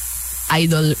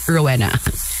Idol Rowena.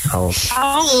 Oh.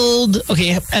 How old?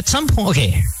 Okay, at some point,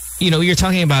 okay. You know, you're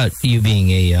talking about you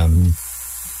being a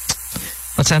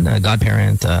what's that? A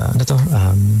godparent?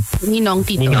 Ninong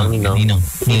Tito.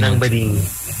 Ninang Bading.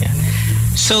 Yeah.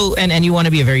 So and you want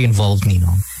to be a very involved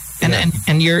Ninong.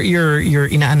 And your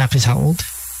inaanak is how old?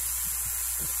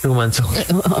 2 months old.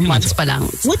 Months pa lang.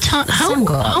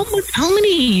 How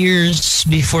many years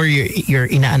before your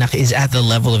inaanak is at the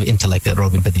level of intellect that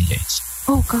Robin Padilla is?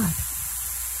 Oh God.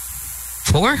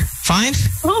 4? 5?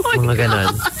 Oh my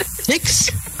God.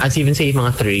 6? I'd even say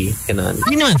mga 3. Ganon.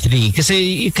 You know, 3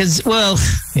 because well,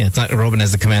 yeah, it's not Robin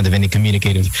has the command of any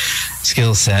communicative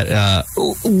skill set.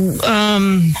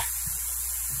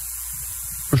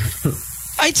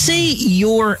 I'd say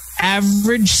your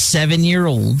average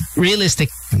 7-year-old,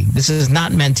 realistically, this is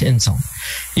not meant to insult.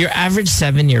 Your average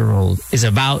 7-year-old is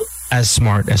about as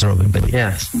smart as Robin Padilla.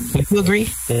 Yeah. Would you agree?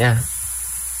 Yeah.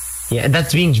 Yeah,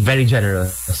 that's being very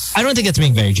generous. I don't think it's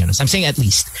being very generous. I'm saying at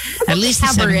least. At least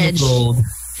average. 7-year-old.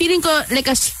 Feeling ko like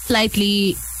a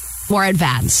slightly more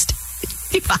advanced.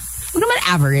 Diba? Huwag naman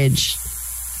average.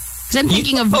 Because I'm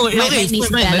thinking of my niece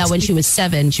Bella when she was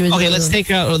 7. She was okay, let's take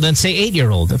out, then say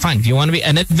 8-year-old. Fine. If you want to be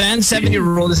an advanced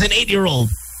 7-year-old, it's an 8-year-old.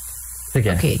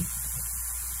 Okay.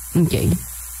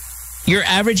 Your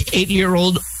average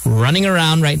 8-year-old running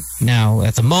around right now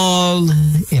at the mall,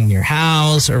 in your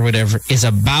house, or whatever, is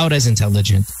about as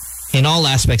intelligent in all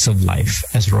aspects of life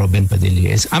as Robin Padilla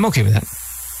is. I'm okay with that.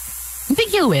 You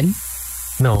think he'll win?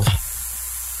 No.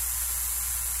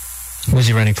 Who's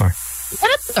he running for?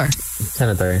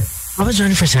 Senator. I was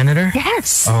running for senator?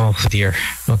 Yes. Oh, dear.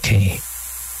 Okay.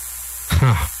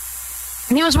 Huh.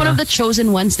 And he was one of the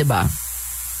chosen ones, diba?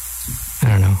 I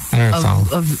don't know. I don't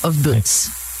follow. Of Boots.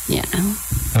 Yeah.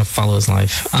 I follow his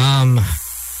life.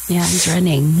 Yeah, he's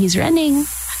running.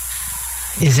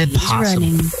 Is it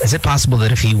possible? Is it possible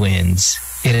that if he wins,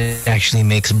 it actually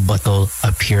makes Bato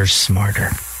appear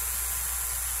smarter?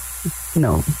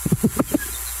 No.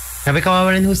 Sabi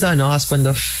kawawa rin who's the husband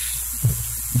of...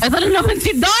 I thought naman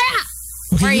si Dora!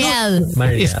 Mariel.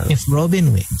 If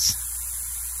Robin wins,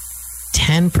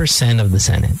 10% of the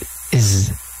Senate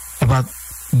is about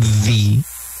the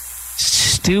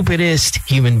stupidest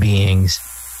human beings.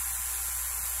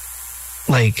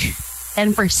 Like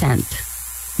 10%.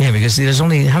 Yeah, because there's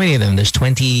only how many of them? There's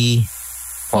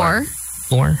 24.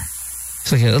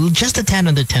 It's like just a 10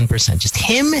 under 10%. Just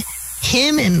him,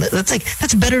 and that's a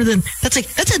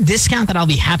discount that I'll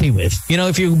be happy with. You know,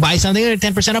 if you buy something at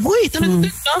 10% off, wait,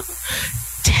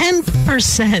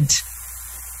 10%.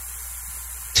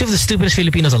 Two of the stupidest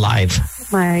Filipinos alive. Oh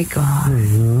my God.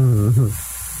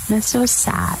 That's so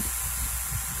sad.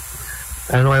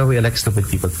 I don't know why we elect stupid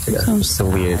people. So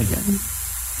weird.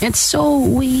 It's so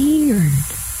weird.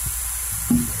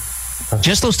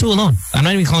 Just those two alone. I'm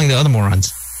not even calling the other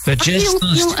morons. But just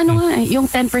yung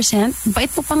 10%,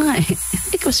 bait mo pa nga eh.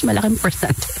 Because malaking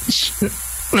percentage.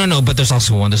 No, but there's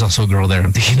also a girl there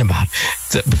I'm thinking about.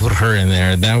 To put her in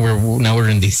there. Now we're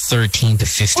in the 13 to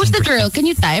 15%. Who's the girl? Can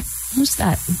you type? Who's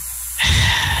that?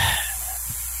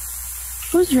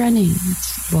 Who's running?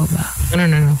 It's Boba. No.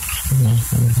 Not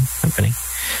running.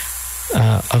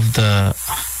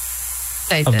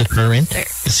 Of the current,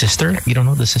 the sister. You don't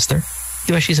know the sister?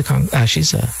 Yeah, she's a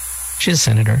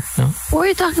senator. No. What are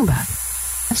you talking about?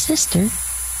 A sister?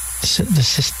 The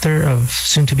sister of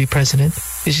soon-to-be president.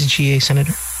 Isn't she a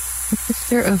senator? The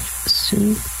sister of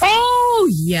soon. Oh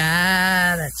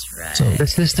yeah, that's right. So, the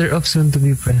sister of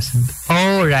soon-to-be president.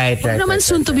 Oh right. Naman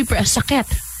soon-to-be president. Sakit.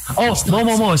 Oh,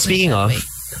 Mo. Speaking of,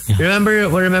 remember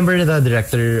the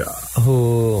director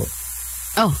who?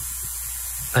 Oh.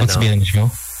 What's being the show?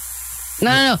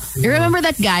 No. You remember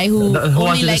that guy who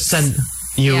wanted to send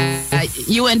you? Yeah,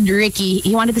 you and Ricky.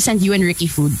 He wanted to send you and Ricky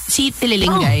food. Si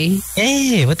Tililing guy.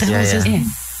 Hey, what the hell is this?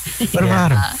 What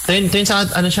about him? Turns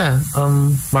out, ano siya?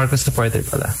 Marcos supporter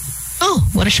pala. Oh,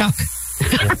 what a shock!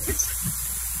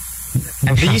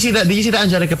 Did you see the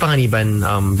Angelica Panganiban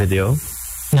video?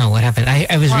 No, what happened?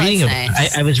 I was reading.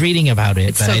 Nice. I was reading about it,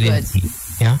 it's but so I didn't see.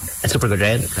 Yeah, it's super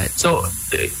good, right? So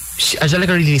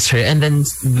Angelica released her, and then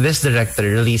this director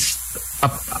released a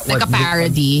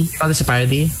parody. Oh, this a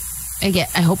parody?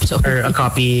 I hope so. Or a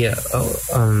copy.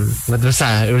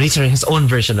 Released his own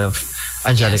version of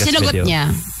Angelica's video.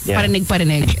 Niya. Yeah.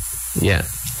 Parinig. Yeah,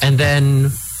 and then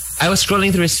I was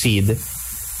scrolling through his feed.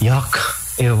 Yuck.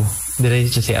 Ew. Did I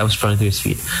just say I was scrolling through his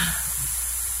feed?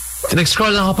 Like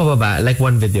scroll lang ako pababa, like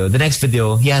one video. The next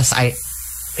video, he has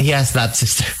that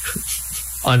sister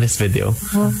on his video.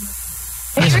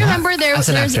 I remember there's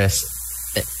an actress.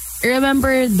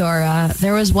 remember, Dora,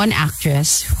 there was one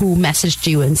actress who messaged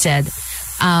you and said,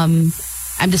 I'm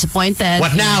disappointed.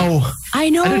 What now? I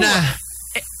know. Ano na?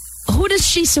 Who does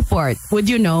she support? Would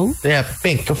you know? Yeah,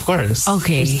 Pink, of course.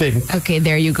 Okay. Who's Pink? Okay,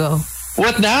 there you go.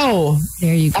 What now?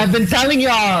 There you go. I've been telling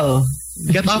y'all.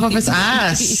 Get off of his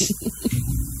ass.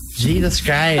 Jesus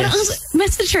Christ.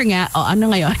 Message her nga. Oh, ano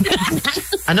ngayon?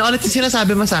 Ano ulit yung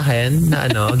sinasabi mo sa akin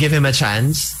na give him a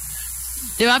chance?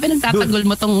 Di ba pinagtatanggol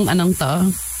mo tong anong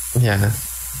to? Yeah.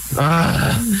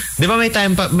 Di ba may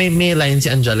time pa, may line si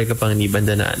Angelica Panganiban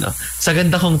na sa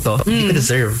ganda kong to, hindi ko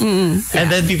deserve. Yeah.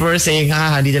 And then people were saying,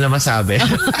 hindi nila masabi.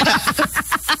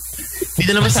 Hindi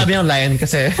nila masabi yung line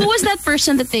kasi. Who was that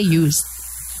person that they used?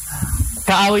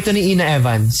 Kaaway to ni Ina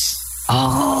Evans.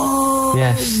 Oh.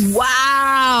 Yes.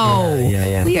 Wow.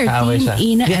 Yeah. We are kaaway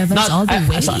team Ina Evans all the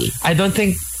way. I don't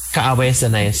think kaaway is a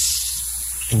nice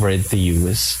word to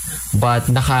use. But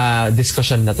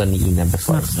naka-discussion na to ni Ina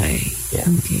before. Okay. Yeah.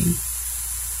 Okay.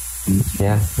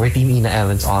 Yeah. We're team Ina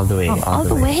Evans all the way. All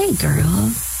the way,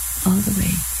 girl. All the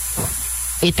way.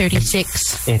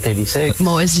 8:36. 8:36.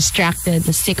 Mo is distracted.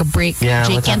 Let's take a break. Yeah,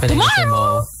 Jake what's and happening to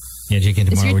tomorrow. Mo? Yeah, Jake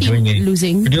and Is tomorrow. your team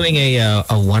losing? We're doing a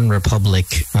One Republic.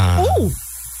 What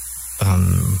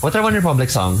are One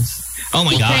Republic songs? Oh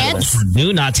my God!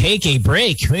 Do not take a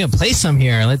break. We're gonna play some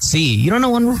here. Let's see. You don't know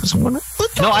One?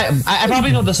 No, I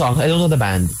probably know the song. I don't know the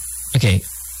band. Okay.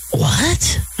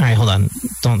 What? All right, hold on.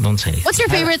 Don't say it. What's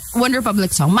your favorite One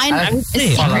Republic song? Mine is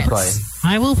Secrets.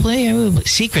 I will play.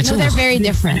 Secrets. No, they're very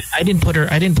different. I didn't put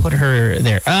her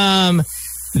there.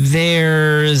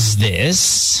 There's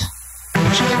this.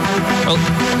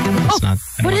 It's not.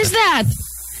 What is that?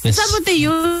 Is that what they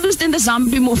used in the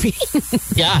zombie movie?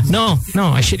 Yeah. No.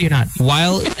 I shit you not.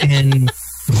 While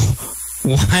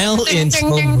in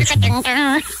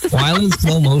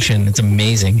slow motion, it's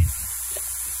amazing.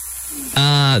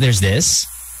 There's this.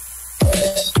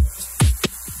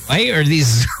 Why are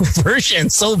these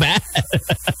versions so bad?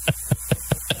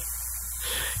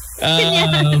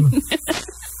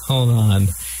 Hold on.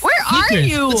 Where are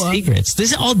you? Secrets.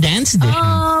 This is all dance edition.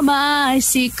 Oh, my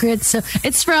secrets. So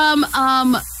it's from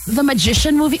the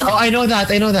Magician movie. Oh, I know that.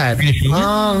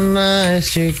 Oh, my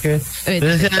secret.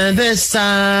 This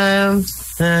time.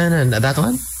 That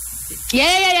one?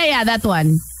 Yeah. That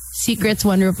one. Secrets,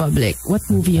 One Republic. What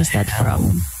movie is that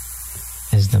from?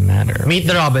 Is the matter? Meet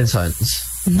the Robinsons.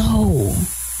 No.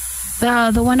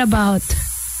 The one about...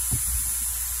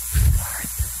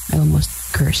 I almost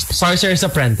cursed. Sorcerer's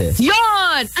Apprentice.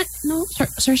 Yon! No,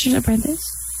 Sorcerer's Apprentice?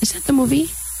 Is that the movie?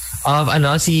 Of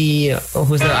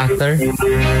who's the actor?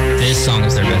 This song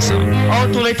is their best song. Oh,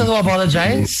 Too Late to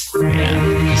Apologize? Yeah,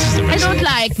 this is the best I don't song.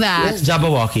 like that. It's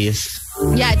Jabberwockies.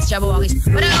 Yeah, it's Jabberwockies.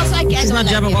 But I also guess it's not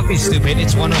Jabberwocky, stupid.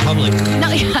 It's One Republic. No,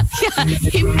 yeah.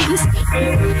 It means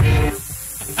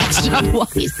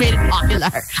Jabberwockies made it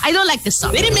popular. I don't like this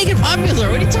song. They didn't make it popular.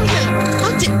 What are you talking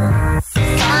about?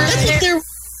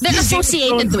 They're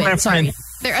associated with it. Sorry.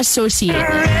 They're associated.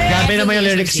 Grabe naman yung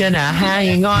lyrics yan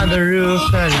Hanging on the roof,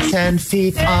 10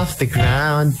 feet off the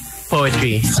ground.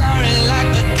 Poetry. Sorry,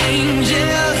 like the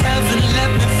angels haven't let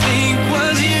me think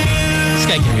was you. This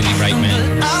guy can really write,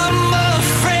 man. I'm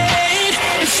afraid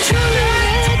it's too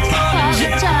late to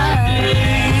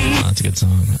apologize. Oh, that's a good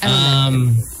song. I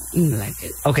like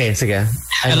it. Okay, sige.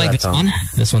 I like this one.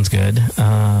 This one's good.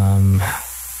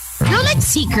 You don't like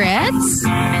Secrets?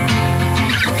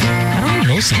 I don't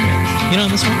know Secrets. You know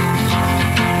this one?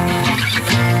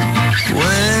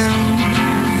 When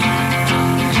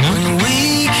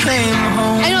we came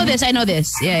home I know this.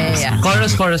 Yeah.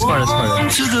 Chorus. to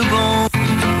the bone,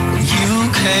 you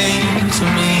came to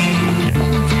me,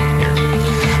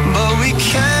 but we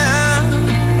can't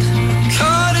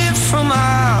cut it from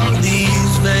out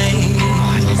these veins.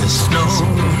 I love this song.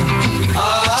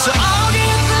 So I'll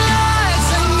get the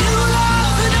lights and you lock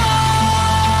the door.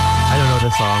 I don't know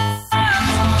the song.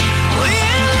 We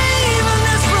ain't leaving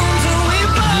this room till we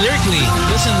Lyrically,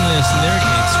 listen to this.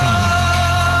 Lyrically, it's strong.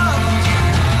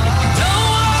 don't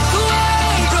walk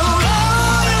away, go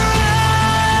on and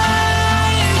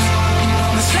rise.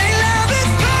 Say love is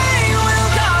pain, well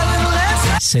darling,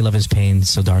 let's Say love is pain,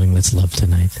 so darling, let's love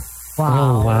tonight.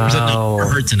 Oh, Or is it wow. or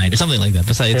hurt tonight, or something like that.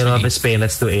 Besides, Say love is pain,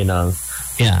 let's do anal.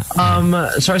 yeah.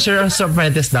 Sorcerer's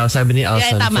Apprentice daw, sabi ni Yeah,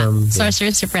 Elson tama. from...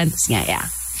 Sorcerer's Apprentice nga, yeah.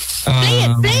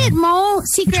 Play it, Mo.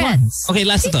 Secrets. Okay,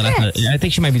 last ito. Secrets. I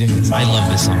think she might be doing this. I love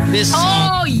this song. This Oh,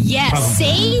 song. yes. Probably.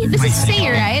 Say? This is Say,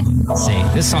 right? Say.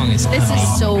 This song is This amazing. is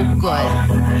so good.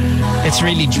 It's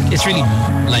really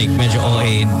like medyo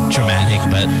OA dramatic,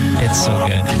 but it's so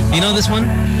good. You know this one,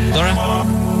 Dora?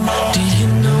 Do you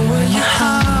know where your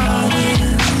heart is?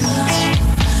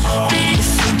 Do you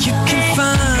think you can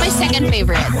find My second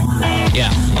favorite.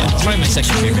 Yeah, it's probably my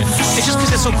second favorite. It's just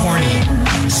because it's so corny.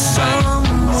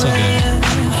 But so good.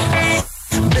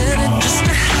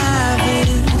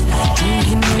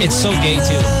 It's so gay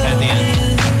too at the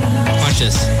end. Watch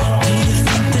this.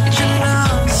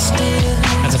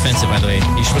 That's offensive, by the way.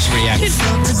 You're supposed to react.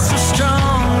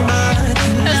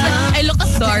 I look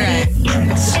at Dora.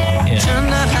 Yeah. It's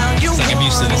like I'm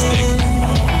used to this thing.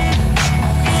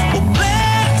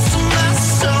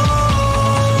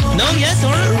 No, yeah,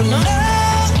 Dora. No.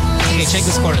 Okay, check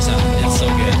this chorus out. It's so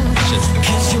good. It's just...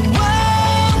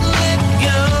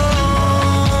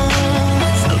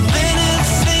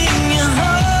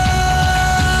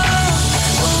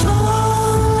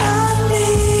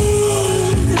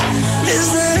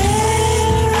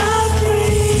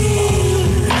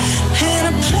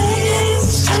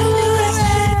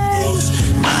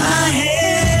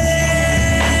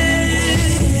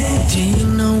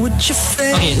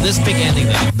 Okay, this big ending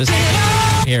though. This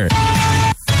here.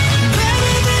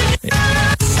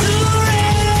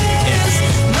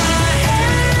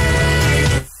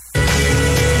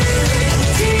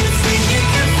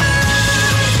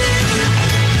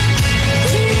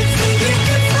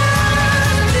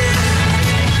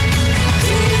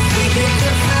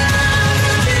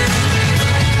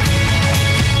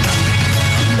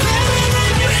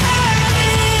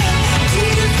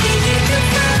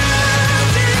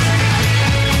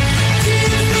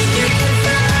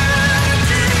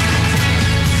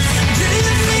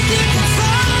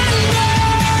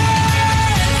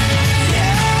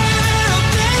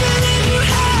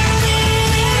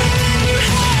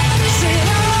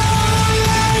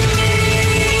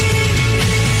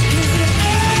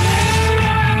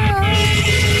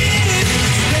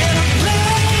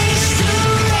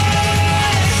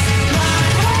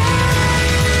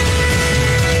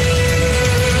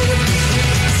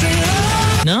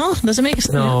 No? Doesn't make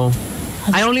sense? No.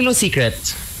 I only know Secret.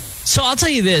 So I'll tell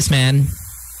you this, man.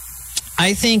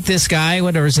 I think this guy,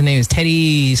 whatever his name is,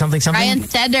 Teddy something. Ryan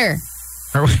Tedder.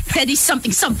 Or Teddy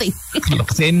something.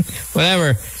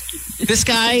 whatever. This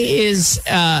guy is,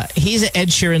 he's an Ed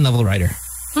Sheeran level writer.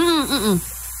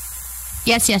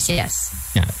 Yes.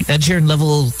 Yeah, Ed Sheeran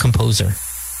level composer.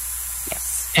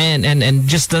 Yes. And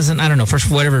just doesn't, I don't know, for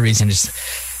whatever reason, just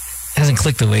hasn't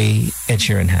clicked the way Ed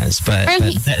Sheeran has. But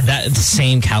that the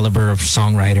same caliber of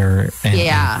songwriter and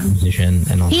musician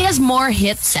and all He that. has more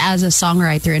hits as a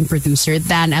songwriter and producer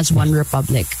than as One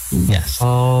Republic. Yes.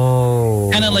 Oh.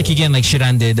 Kind of like, again, like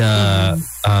Shiran did,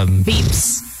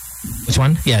 Beeps. which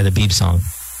one? Yeah, the Beeb song.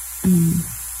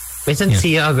 Isn't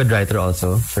Sia a good writer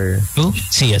also? For Who?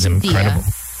 Sia's incredible.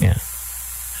 Yeah.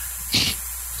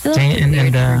 Still And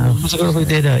what's the girl who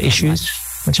did Issues?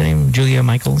 What's her name? Julia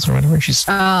Michaels or whatever. She's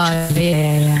yeah.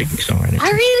 great songwriter.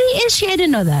 Really? Is she? I didn't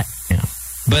know that. Yeah.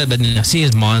 But no,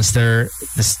 Sia's monster.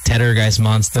 This Tedder guy's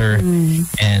monster.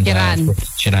 And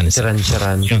Shiran is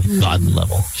Sharan. God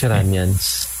level. Sharan yan.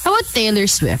 How about Taylor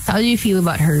Swift? How do you feel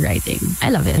about her writing? I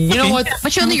love it. You know what?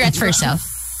 But she only writes for herself.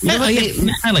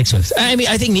 I like Swift. I mean,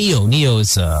 I think Neo. Neo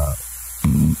is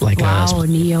like a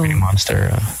Neo monster.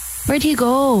 Where'd he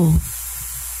go?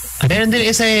 Meron din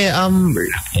isa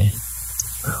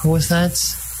who was that?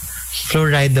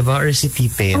 Florida ba or si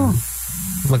T-Pain?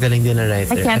 Magaling din na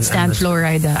writer. I can't stand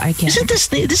Florida. I can't. Isn't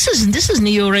this is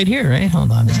Neo right here, right?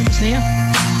 Hold on. Isn't this Neo?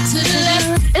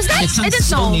 Is that? I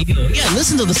didn't know. Neo. Yeah,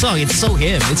 listen to the song. It's so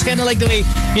him. It's kind of like the way,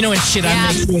 you know, when Shiran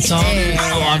makes the song. It's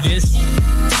so obvious.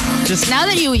 Now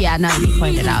that you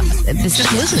point it out. This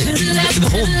Just listen. The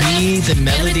whole beat, the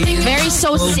melody. very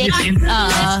so sick.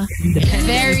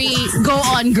 Very go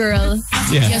on, girl.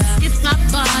 Yeah.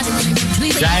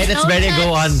 Right, it's very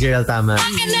go on, girl. Tama.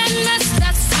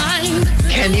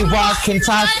 Can you walk and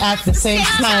talk at the same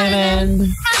time?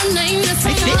 And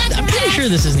I'm pretty sure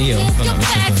this is Neo. If I'm not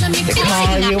mistaken.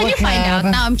 Can you find out?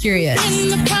 Now I'm curious.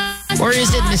 Or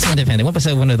is it Miss Independent? What was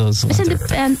that? One of those ones?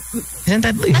 Isn't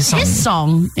that his song? His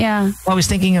song, yeah. Well, I was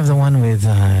thinking of the one with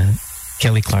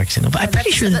Kelly Clarkson. But I'm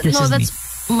pretty sure that this is that's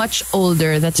much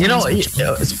older. That's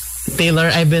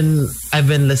Taylor, I've been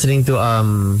listening to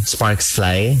Sparks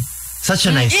Fly. Such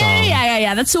a nice song.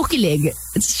 Yeah. That's so kilig.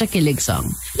 It's such a kilig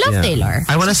song. Love Taylor.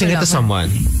 I want to sing it to someone.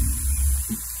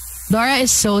 Dora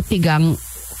is so tigang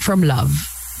from love.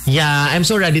 Yeah, I'm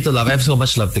so ready to love. I have so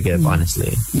much love to give,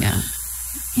 honestly. Yeah.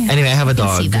 Anyway, I have a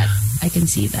dog. I can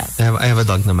see that. I have a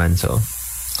dog naman, so.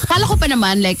 Kala ko pa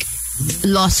naman, like,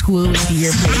 law school would be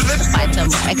your place. Find some.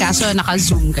 Ay, kaso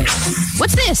naka-zoom kayo.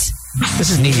 What's this? This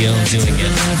is Neil doing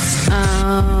it.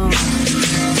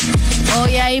 Oh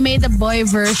yeah, he made the boy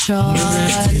version.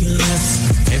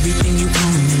 Everything you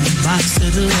want in the box to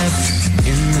the left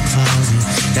in the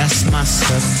closet. That's my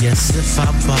stuff. Yes, if I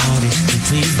bought it,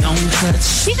 please don't touch.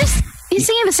 He's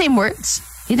singing the same words.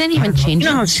 He didn't even change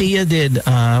No, it. Sia did.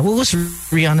 What was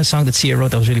Rihanna's song that Sia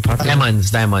wrote that was really popular?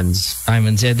 Diamonds.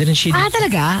 Diamonds. Yeah, didn't she?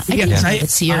 Talaga? I Yeah, didn't know I- that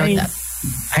Sia wrote that.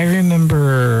 I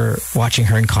remember watching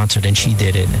her in concert and she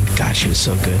did it, and God, she was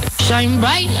so good. Shine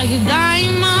bright like a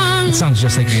diamond. It sounds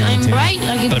just like Rihanna Shine too. bright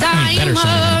like a But probably better song.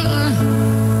 diamond.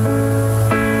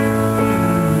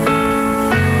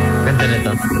 Ganda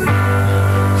nito.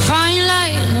 Fine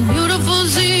light and a beautiful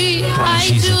sea. I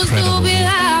she's choose incredible. to be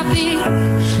happy.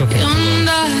 Okay.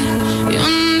 Hyundai.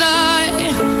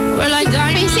 We're like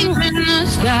diamonds in the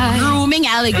sky. Grooming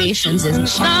allegations, isn't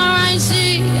she? Now I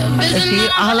see a vision See,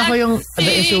 of akala ko yung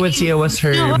the issue with Sia was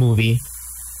her movie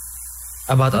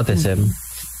about autism.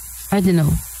 I don't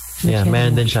know. Yeah,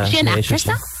 meron din siya. Is she an May issue actress siya.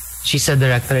 now? She's a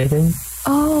director, I think.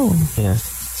 Oh. Yeah.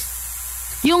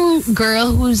 Yung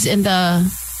girl who's in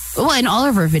in all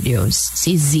of her videos.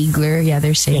 See Ziegler, yeah,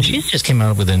 they're saying. Yeah, she just came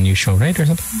out with a new show, right, or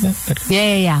something like that.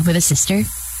 Yeah, with a sister.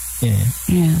 Yeah.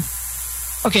 Yeah.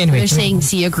 Okay, anyway. They're saying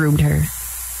Sia groomed her.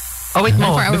 Oh wait,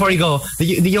 no. For our- Before you go,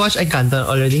 did you watch Encanto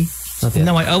already? Not yet.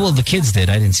 No, well, the kids did.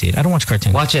 I didn't see it. I don't watch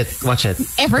cartoons. Watch it.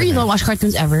 Ever? You don't watch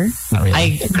cartoons ever? Not really.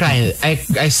 I cried.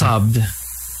 I sobbed.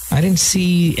 I didn't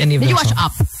see any of Did them. you watch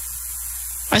Up?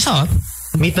 I saw it.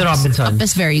 Meet the Robinson. Up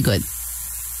is very good.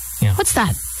 Yeah. What's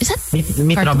that? Is that Meet the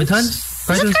cartoons? Robinson? Is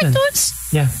that cartoons?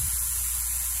 Yeah.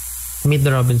 Meet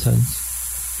the Robinson.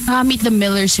 Meet the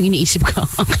Millers yung iniisip ko.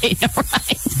 Okay, never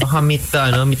mind. Baka meet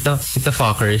the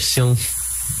Fockers. Yung...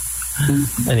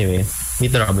 Anyway,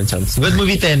 Meet the Robinsons. Good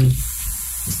movie, 10.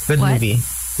 Good What? movie.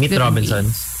 Meet Good the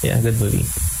Robinsons. Yeah, good movie.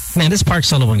 Man, this Park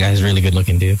Sullivan guy is really good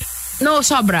looking, dude. No,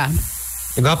 sobra.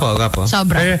 Gapo.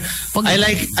 Sobra. Pero Wag-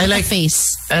 I like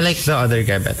face. I like the other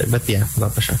guy better. But yeah,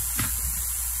 gapo siya.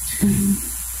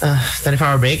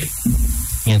 24-hour break.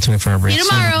 Yeah, 24 hour break. See you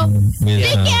tomorrow.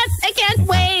 With, I can't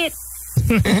wait.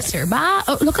 Sir, bye.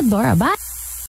 Oh, look at Dora. Bye.